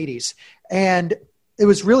thing in the 80s, and it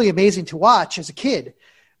was really amazing to watch as a kid.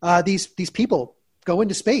 These people go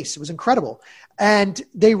into space. It was incredible. And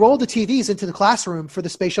they rolled the TVs into the classroom for the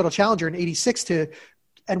Space Shuttle Challenger in 86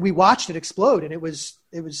 and we watched it explode, and it was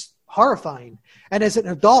horrifying. And as an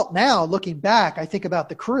adult now, looking back, I think about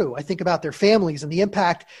the crew. I think about their families and the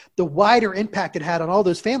impact, the wider impact it had on all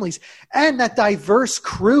those families, and that diverse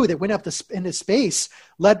crew that went up into space,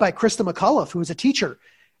 led by Krista McAuliffe, who was a teacher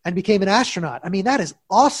and became an astronaut. I mean, that is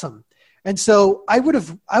awesome. And so I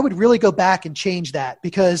would really go back and change that,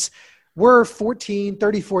 because we're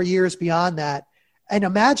 34 years beyond that. And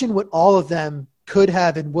imagine what all of them could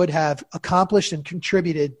have and would have accomplished and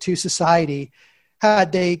contributed to society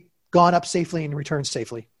had they gone up safely and returned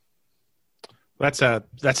safely. That's an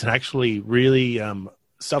actually really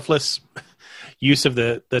selfless use of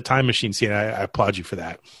the time machine scene. I applaud you for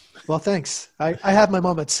that. Well, thanks. I have my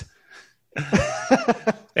moments.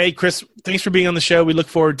 Hey, Chris, thanks for being on the show. We look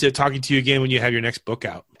forward to talking to you again when you have your next book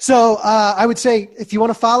out. So I would say, if you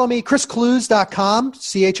want to follow me, chrisclues.com,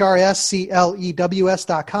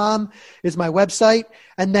 CHRSCLEWS.com is my website.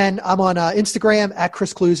 And then I'm on Instagram at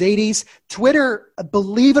ChrisClues80s. Twitter,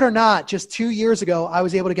 believe it or not, just 2 years ago, I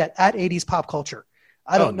was able to get at 80s Pop Culture.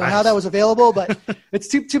 I don't know how that was available, but it's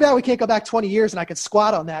too bad we can't go back 20 years and I could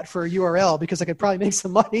squat on that for a URL, because I could probably make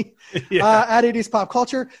some money. At 80s Pop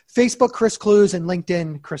Culture, Facebook, Chris Clues, and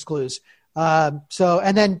LinkedIn, Chris Clues. And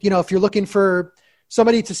then, if you're looking for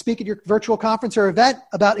somebody to speak at your virtual conference or event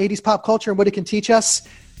about 80s pop culture and what it can teach us,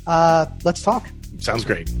 let's talk. Sounds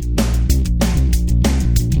great.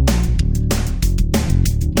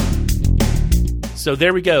 So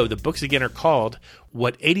there we go. The books again are called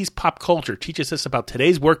What 80s Pop Culture Teaches Us About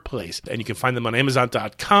Today's Workplace. And you can find them on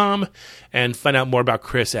Amazon.com and find out more about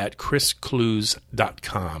Chris at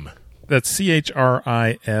chrisclues.com. That's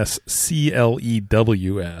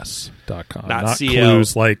CHRISCLEWS.com. Not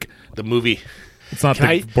Clues like the movie. It's not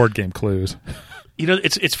board game Clues.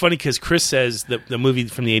 It's funny because Chris says that the movie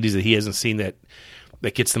from the 80s that he hasn't seen that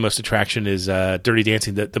gets the most attraction is Dirty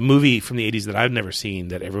Dancing. The movie from the 80s that I've never seen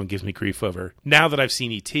that everyone gives me grief over, now that I've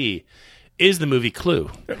seen E.T., is the movie Clue.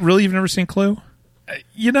 Really? You've never seen Clue?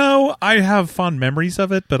 I have fond memories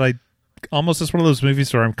of it, but it's one of those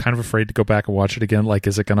movies where I'm kind of afraid to go back and watch it again. Like,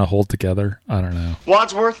 is it going to hold together? I don't know.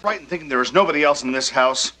 Wadsworth, right in thinking there is nobody else in this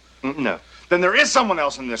house? No. Then there is someone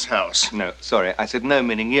else in this house. No, sorry. I said no,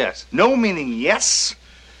 meaning yes. No meaning yes?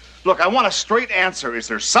 Look, I want a straight answer. Is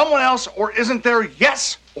there someone else or isn't there?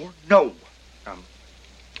 Yes or no?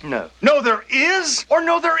 No. No, there is or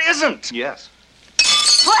no, there isn't? Yes.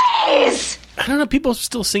 Please! I don't know. People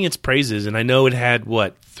still sing its praises, and I know it had,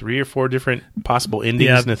 3 or 4 different possible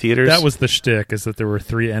endings in the theaters? That was the shtick, is that there were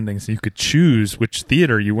 3 endings. You could choose which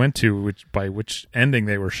theater you went to, by which ending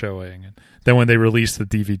they were showing. And then when they released the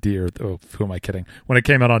DVD, who am I kidding? When it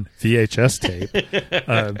came out on VHS tape,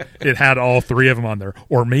 it had all 3 of them on there.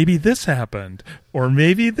 Or maybe this happened. Or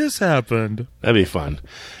maybe this happened. That'd be fun.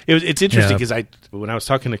 It's interesting because when I was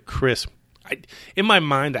talking to Chris, in my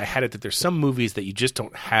mind, I had it that there's some movies that you just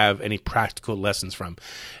don't have any practical lessons from.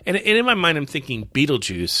 And in my mind, I'm thinking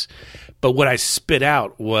Beetlejuice, but what I spit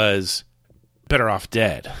out was Better Off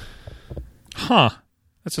Dead. Huh.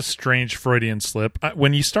 That's a strange Freudian slip.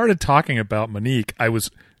 When you started talking about Monique, I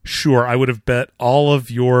was sure I would have bet all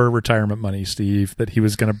of your retirement money, Steve, that he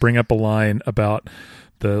was going to bring up a line about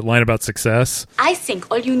success. I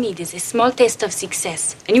think all you need is a small taste of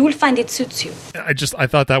success, and you will find it suits you. I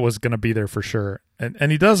thought that was going to be there for sure.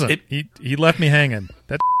 And he doesn't. He left me hanging.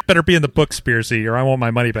 That better be in the book, Spearsy, or I want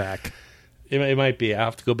my money back. It might be. I'll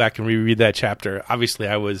have to go back and reread that chapter. Obviously,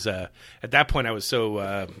 I was at that point, I was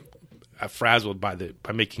so frazzled by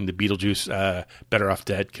making the Beetlejuice Better Off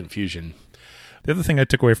Dead confusion. The other thing I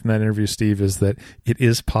took away from that interview, Steve, is that it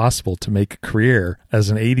is possible to make a career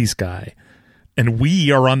as an 80s guy. And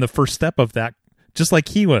we are on the first step of that, just like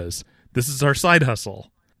he was. This is our side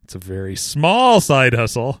hustle. It's a very small side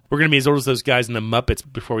hustle. We're going to be as old as those guys in the Muppets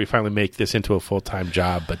before we finally make this into a full-time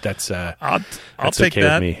job, but that's I'll take okay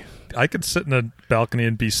that. with me. I could sit in a balcony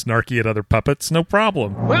and be snarky at other puppets, no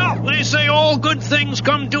problem. Well, they say all good things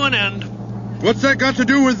come to an end. What's that got to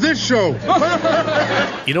do with this show?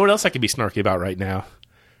 You know what else I could be snarky about right now?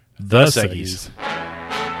 The Seggies.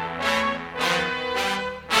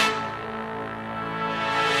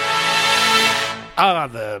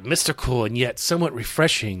 The mystical and yet somewhat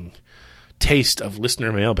refreshing taste of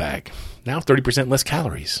listener mailbag. Now 30% less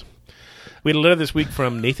calories. We had a letter this week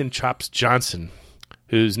from Nathan Chops Johnson,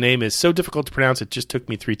 whose name is so difficult to pronounce it just took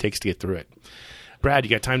me 3 takes to get through it. Brad, you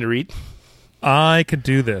got time to read? I can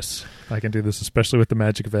do this. Especially with the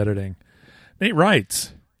magic of editing. Nate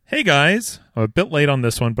writes, "Hey guys, I'm a bit late on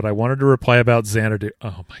this one, but I wanted to reply about Xanadu."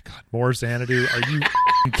 Oh my God, more Xanadu? Are you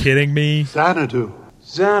kidding me? Xanadu.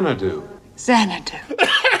 Xanadu.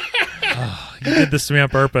 You did this to me on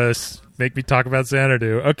purpose. Make me talk about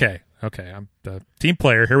Xanadu. Okay, I'm the team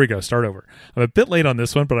player. Here we go. Start over. I'm a bit late on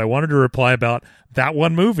this one, but I wanted to reply about that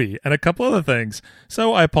one movie and a couple other things,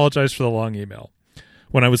 so I apologize for the long email.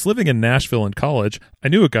 When I was living in Nashville in college, I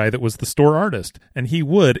knew a guy that was the store artist, and he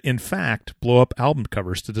would, in fact, blow up album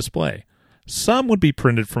covers to display. Some would be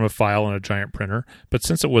printed from a file on a giant printer, but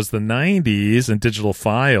since it was the 90s and digital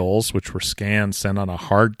files, which were scanned sent on a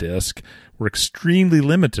hard disk, were extremely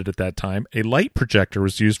limited at that time, a light projector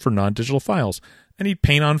was used for non-digital files, and he'd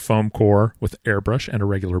paint on foam core with airbrush and a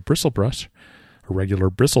regular bristle brush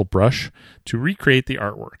to recreate the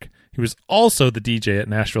artwork. He was also the DJ at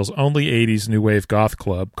Nashville's only 80s new wave goth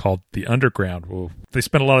club called The Underground. Whoa. They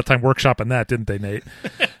spent a lot of time workshopping that, didn't they, Nate?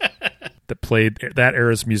 That played that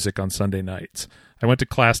era's music on Sunday nights. I went to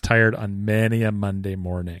class tired on many a Monday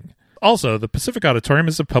morning. Also, the Pacific Auditorium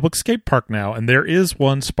is a public skate park now, and there is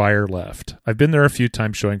one spire left. I've been there a few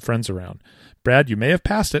times showing friends around. Brad, you may have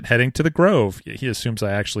passed it heading to the Grove. He assumes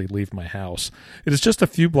I actually leave my house. It is just a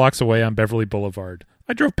few blocks away on Beverly Boulevard.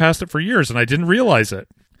 I drove past it for years, and I didn't realize it.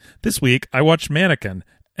 This week, I watched Mannequin,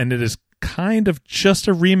 and it is kind of just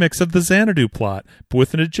a remix of the Xanadu plot, but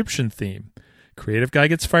with an Egyptian theme. Creative guy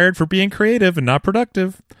gets fired for being creative and not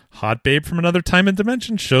productive. Hot babe from another time and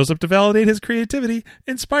dimension shows up to validate his creativity,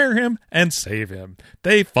 inspire him, and save him.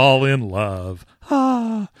 They fall in love.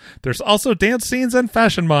 There's also dance scenes and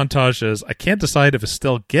fashion montages. I can't decide if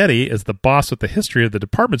Estelle Getty is the boss with the history of the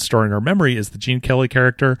department store in her memory as the Gene Kelly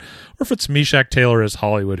character, or if it's Meshach Taylor as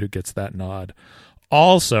Hollywood who gets that nod.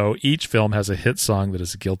 Also, each film has a hit song that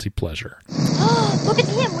is a guilty pleasure. Look at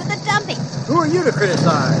him with the dumping. Who are you to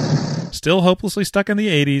criticize? Still hopelessly stuck in the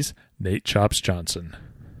 80s, Nate Chops Johnson.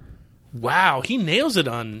 Wow, he nails it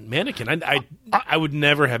on Mannequin. I would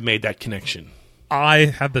never have made that connection. I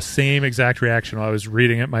had the same exact reaction while I was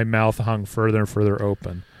reading it. My mouth hung further and further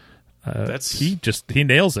open. He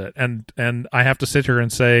nails it, and I have to sit here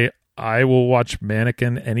and say I will watch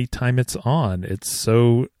Mannequin anytime it's on. It's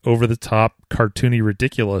so over the top, cartoony,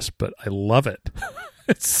 ridiculous, but I love it.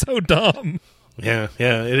 It's so dumb. Yeah,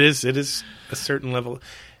 it is. It is a certain level.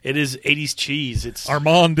 It is 80s cheese. It's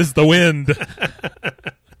Armand is the wind.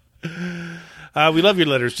 We love your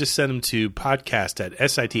letters. Just send them to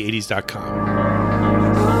podcast@sit80s.com.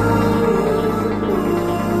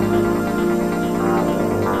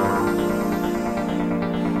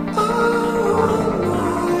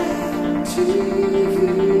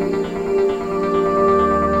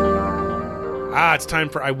 It's time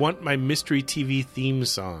for I Want My Mystery TV theme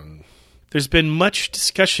song. There's been much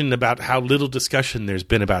discussion about how little discussion there's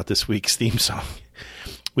been about this week's theme song.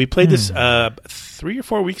 We played this 3 or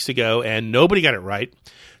 4 weeks ago, and nobody got it right.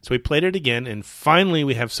 So we played it again, and finally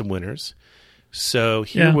we have some winners. So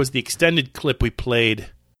here was the extended clip we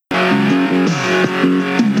played. Out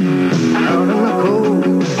in the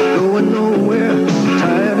cold, going nowhere,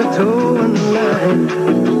 tired of towing the line.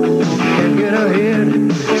 Can't get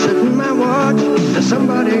ahead, setting my watch to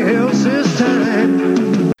somebody else's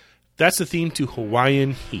time. That's the theme to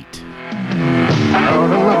Hawaiian Heat. Out in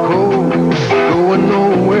the cold, going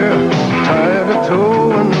nowhere, tired of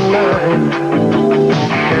towing the line.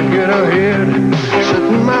 Can't get ahead,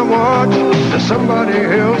 setting my watch to somebody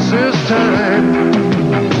else's time.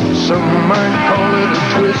 Some might call it a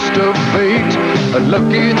twist of fate, a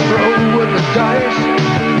lucky throw with the dice.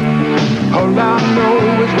 All I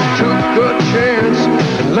know is we took a chance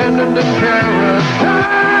and landed in paradise.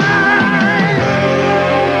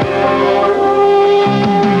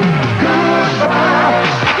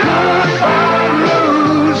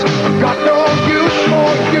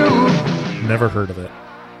 Never heard of it.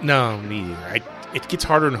 No, me either. It gets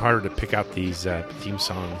harder and harder to pick out these theme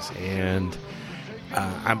songs, and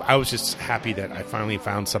I was just happy that I finally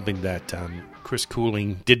found something that Chris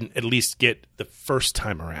Cooling didn't at least get the first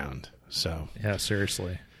time around. So yeah,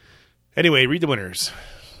 seriously. Anyway, read the winners.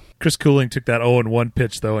 Chris Cooling took that 0-1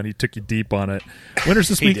 pitch, though, and he took you deep on it. Winners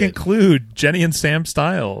this week include Jenny and Sam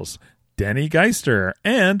Stiles, Denny Geister,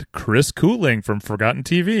 and Chris Cooling from Forgotten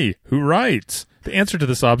TV, who writes, the answer to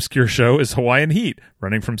this obscure show is Hawaiian Heat,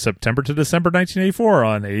 running from September to December 1984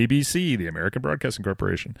 on ABC, the American Broadcasting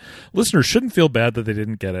Corporation. Listeners shouldn't feel bad that they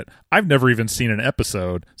didn't get it. I've never even seen an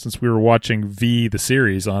episode since we were watching V, the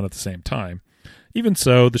series, on at the same time. Even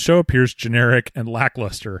so, the show appears generic and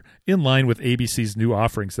lackluster, in line with ABC's new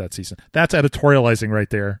offerings that season. That's editorializing right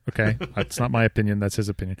there, okay? That's not my opinion, that's his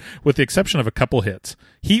opinion. With the exception of a couple hits.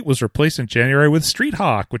 Heat was replaced in January with Street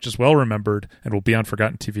Hawk, which is well remembered and will be on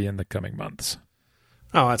Forgotten TV in the coming months.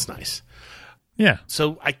 Oh, that's nice. Yeah.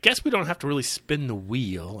 So I guess we don't have to really spin the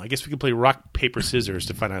wheel. I guess we can play rock, paper, scissors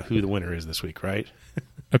to find out who the winner is this week, right?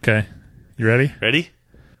 Okay. You ready? Ready?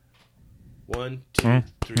 1, 2,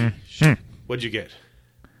 3, shoot. What'd you get?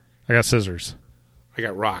 I got scissors. I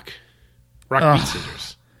got rock. Rock beat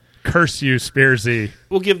scissors. Curse you, Spearsy.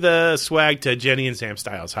 We'll give the swag to Jenny and Sam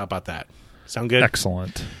Stiles. How about that? Sound good?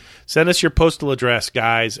 Excellent. Send us your postal address,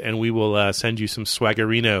 guys, and we will send you some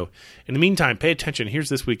swaggerino. In the meantime, pay attention. Here's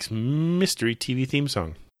this week's Mystery TV theme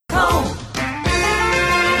song.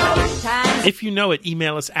 If you know it,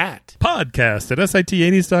 email us at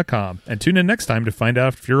podcast@sit80s.com and tune in next time to find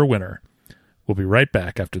out if you're a winner. We'll be right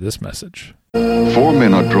back after this message. 4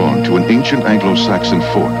 men are drawn to an ancient Anglo-Saxon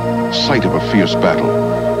fort, site of a fierce battle.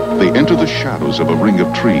 They enter the shadows of a ring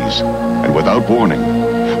of trees, and without warning,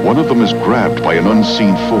 one of them is grabbed by an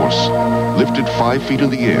unseen force, lifted 5 feet in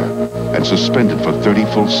the air, and suspended for 30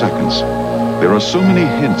 full seconds. There are so many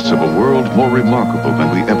hints of a world more remarkable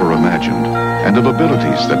than we ever imagined, and of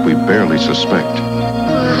abilities that we barely suspect.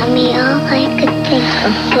 Mommy, all I could think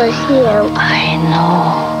of was you. I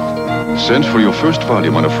know. Send for your first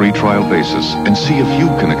volume on a free trial basis and see if you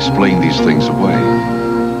can explain these things away.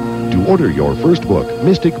 To order your first book,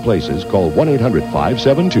 Mystic Places, call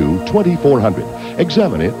 1-800-572-2400.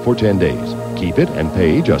 Examine it for 10 days. Keep it and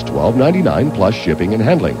pay just $12.99 plus shipping and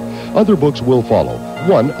handling. Other books will follow,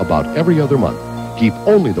 one about every other month. Keep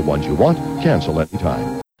only the ones you want. Cancel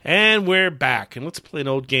anytime. And we're back. And let's play an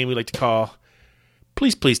old game we like to call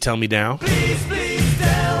Please, Please Tell Me Now. Please, please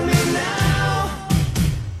tell me now.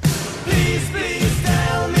 Please, please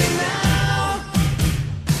tell me now.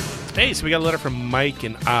 Hey, so we got a letter from Mike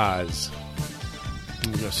and Oz.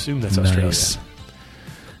 I'm going to assume that's Australia. Nice.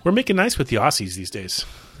 We're making nice with the Aussies these days.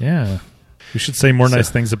 Yeah. We should say more nice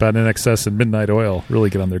things about NXS and Midnight Oil. Really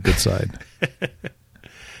get on their good side.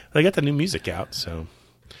 They got the new music out, so.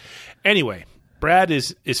 Anyway, Brad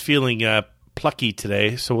is feeling plucky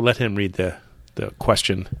today, so we'll let him read the the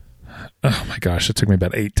question. Oh my gosh, it took me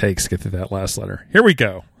about 8 takes to get through that last letter. Here we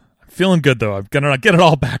go. I'm feeling good though. I'm gonna get it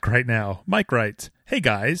all back right now. Mike writes, "Hey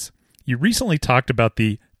guys, you recently talked about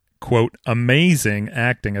the quote amazing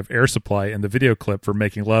acting of Air Supply in the video clip for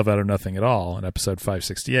Making Love Out of Nothing at All in episode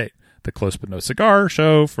 568, the Close But No Cigar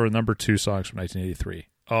show for number 2 songs from 1983.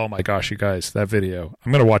 Oh my gosh, you guys, that video.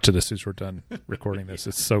 I'm going to watch it as soon as we're done recording this.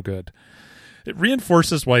 It's so good. It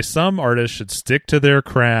reinforces why some artists should stick to their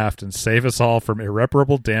craft and save us all from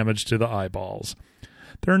irreparable damage to the eyeballs.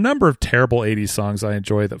 There are a number of terrible 80s songs I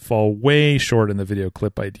enjoy that fall way short in the video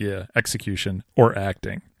clip idea, execution, or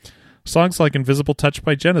acting. Songs like Invisible Touch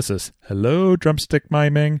by Genesis, Hello Drumstick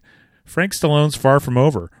Miming, Frank Stallone's Far From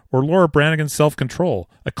Over, or Laura Branigan's Self-Control,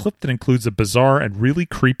 a clip that includes a bizarre and really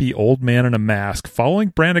creepy old man in a mask following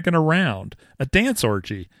Branigan around, a dance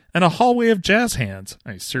orgy, and a hallway of jazz hands. I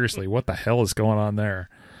mean, seriously, what the hell is going on there?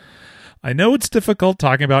 I know it's difficult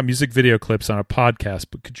talking about music video clips on a podcast,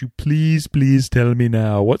 but could you please tell me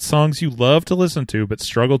now what songs you love to listen to but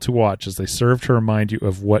struggle to watch as they serve to remind you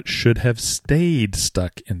of what should have stayed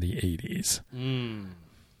stuck in the 80s?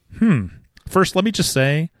 First, let me just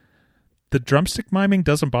say, the drumstick miming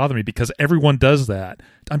doesn't bother me because everyone does that.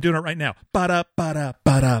 I'm doing it right now. Ba-da, ba-da,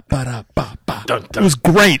 ba-da, ba-da, ba-ba. It was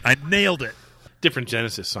great. I nailed it. Different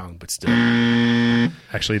Genesis song, but still.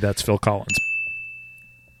 Actually, that's Phil Collins.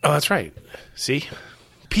 Oh, that's right. See?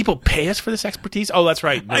 People pay us for this expertise? Oh, that's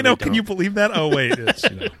right. No, I know. Can you believe that? Oh, wait. It's,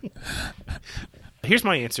 Here's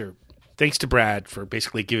my answer. Thanks to Brad for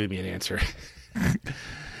basically giving me an answer.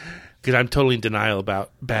 Because I'm totally in denial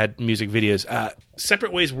about bad music videos.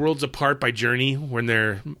 Separate Ways, Worlds Apart by Journey, when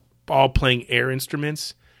they're all playing air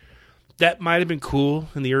instruments. That might have been cool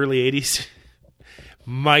in the early 80s.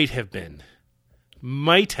 Might have been.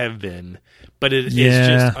 But it is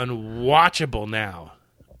just unwatchable now.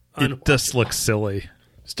 It just looks silly.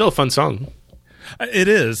 Still a fun song. It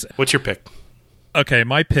is. What's your pick? Okay,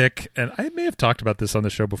 my pick, and I may have talked about this on the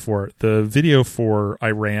show before, the video for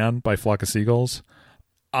Iran by Flock of Seagulls.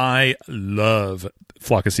 I love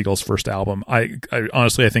Flock of Seagulls' first album. I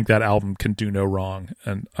honestly, I think that album can do no wrong,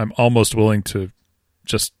 and I'm almost willing to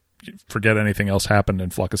just forget anything else happened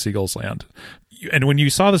in Flock of Seagulls land. And when you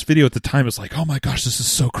saw this video at the time, it's like, oh my gosh, this is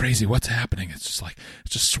so crazy. What's happening? It's just like,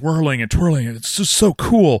 it's just swirling and twirling, and it's just so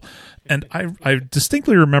cool. And I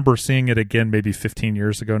distinctly remember seeing it again maybe 15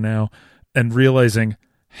 years ago now and realizing,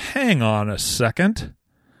 hang on a second.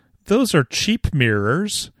 Those are cheap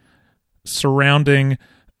mirrors surrounding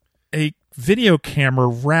a video camera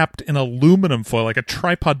wrapped in aluminum foil, like a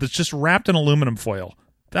tripod that's just wrapped in aluminum foil.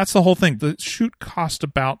 That's the whole thing. The shoot cost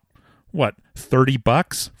about, what,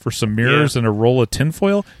 $30 for some mirrors and a roll of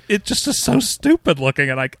tinfoil? It just is so stupid looking,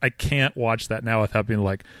 and I can't watch that now without being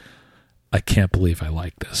like, I can't believe I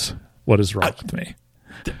like this. What is wrong with me?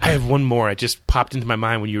 I have one more. I just popped into my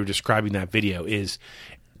mind when you were describing that video, is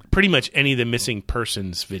pretty much any of the missing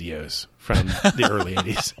persons videos from the early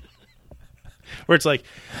 80s. Where it's like,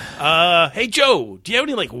 hey, Joe, do you have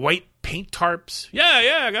any, like, white paint tarps?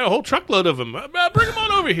 Yeah, I got a whole truckload of them. Bring them on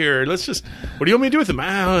over here. Let's just, what do you want me to do with them?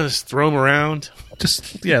 I'll just throw them around.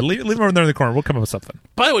 Just, leave them over there in the corner. We'll come up with something.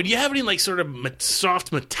 By the way, do you have any, like, sort of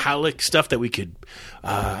soft metallic stuff that we could,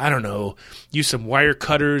 I don't know, use some wire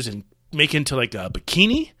cutters and make into, like, a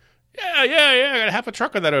bikini? Yeah, I got half a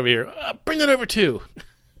truck of that over here. Bring that over, too.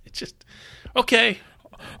 It's just, okay.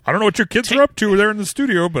 I don't know what your kids are up to there in the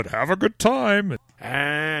studio, but have a good time.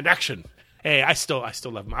 And action. Hey, I still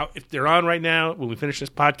love them. If they're on right now, when we finish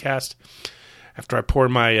this podcast, after I pour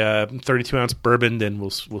my 32-ounce bourbon, then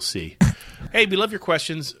we'll see. Hey, we love your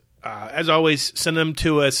questions. As always, send them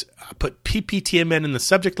to us. Put PPTMN in the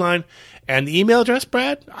subject line. And the email address,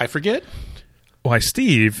 Brad, I forget. Why,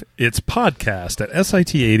 Steve, it's podcast at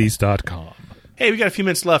sit80s.com. Hey, we got a few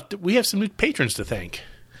minutes left. We have some new patrons to thank.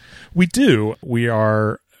 We do. We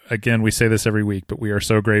are, again, we say this every week, but we are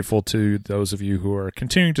so grateful to those of you who are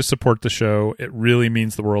continuing to support the show. It really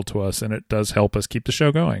means the world to us, and it does help us keep the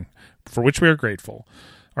show going, for which we are grateful.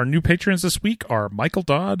 Our new patrons this week are Michael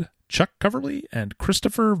Dodd, Chuck Coverly, and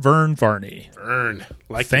Christopher Vern Varney.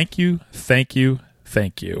 Thank you. Thank you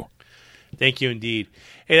indeed.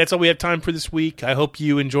 Hey, that's all we have time for this week. I hope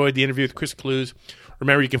you enjoyed the interview with Chris Clues.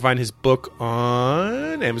 Remember, you can find his book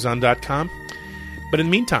on Amazon.com. But in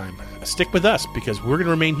the meantime, stick with us because we're going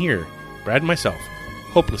to remain here, Brad and myself,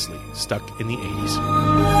 hopelessly stuck in the 80s.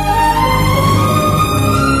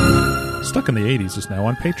 Stuck in the 80s is now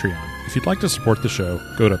on Patreon. If you'd like to support the show,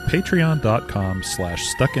 go to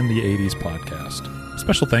patreon.com/stuckinthe80s podcast.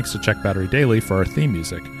 Special thanks to Check Battery Daily for our theme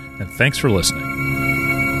music, and thanks for listening.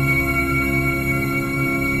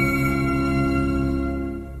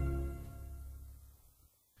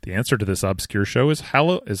 The answer to this obscure show is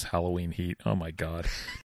Halloween Heat. Oh my God.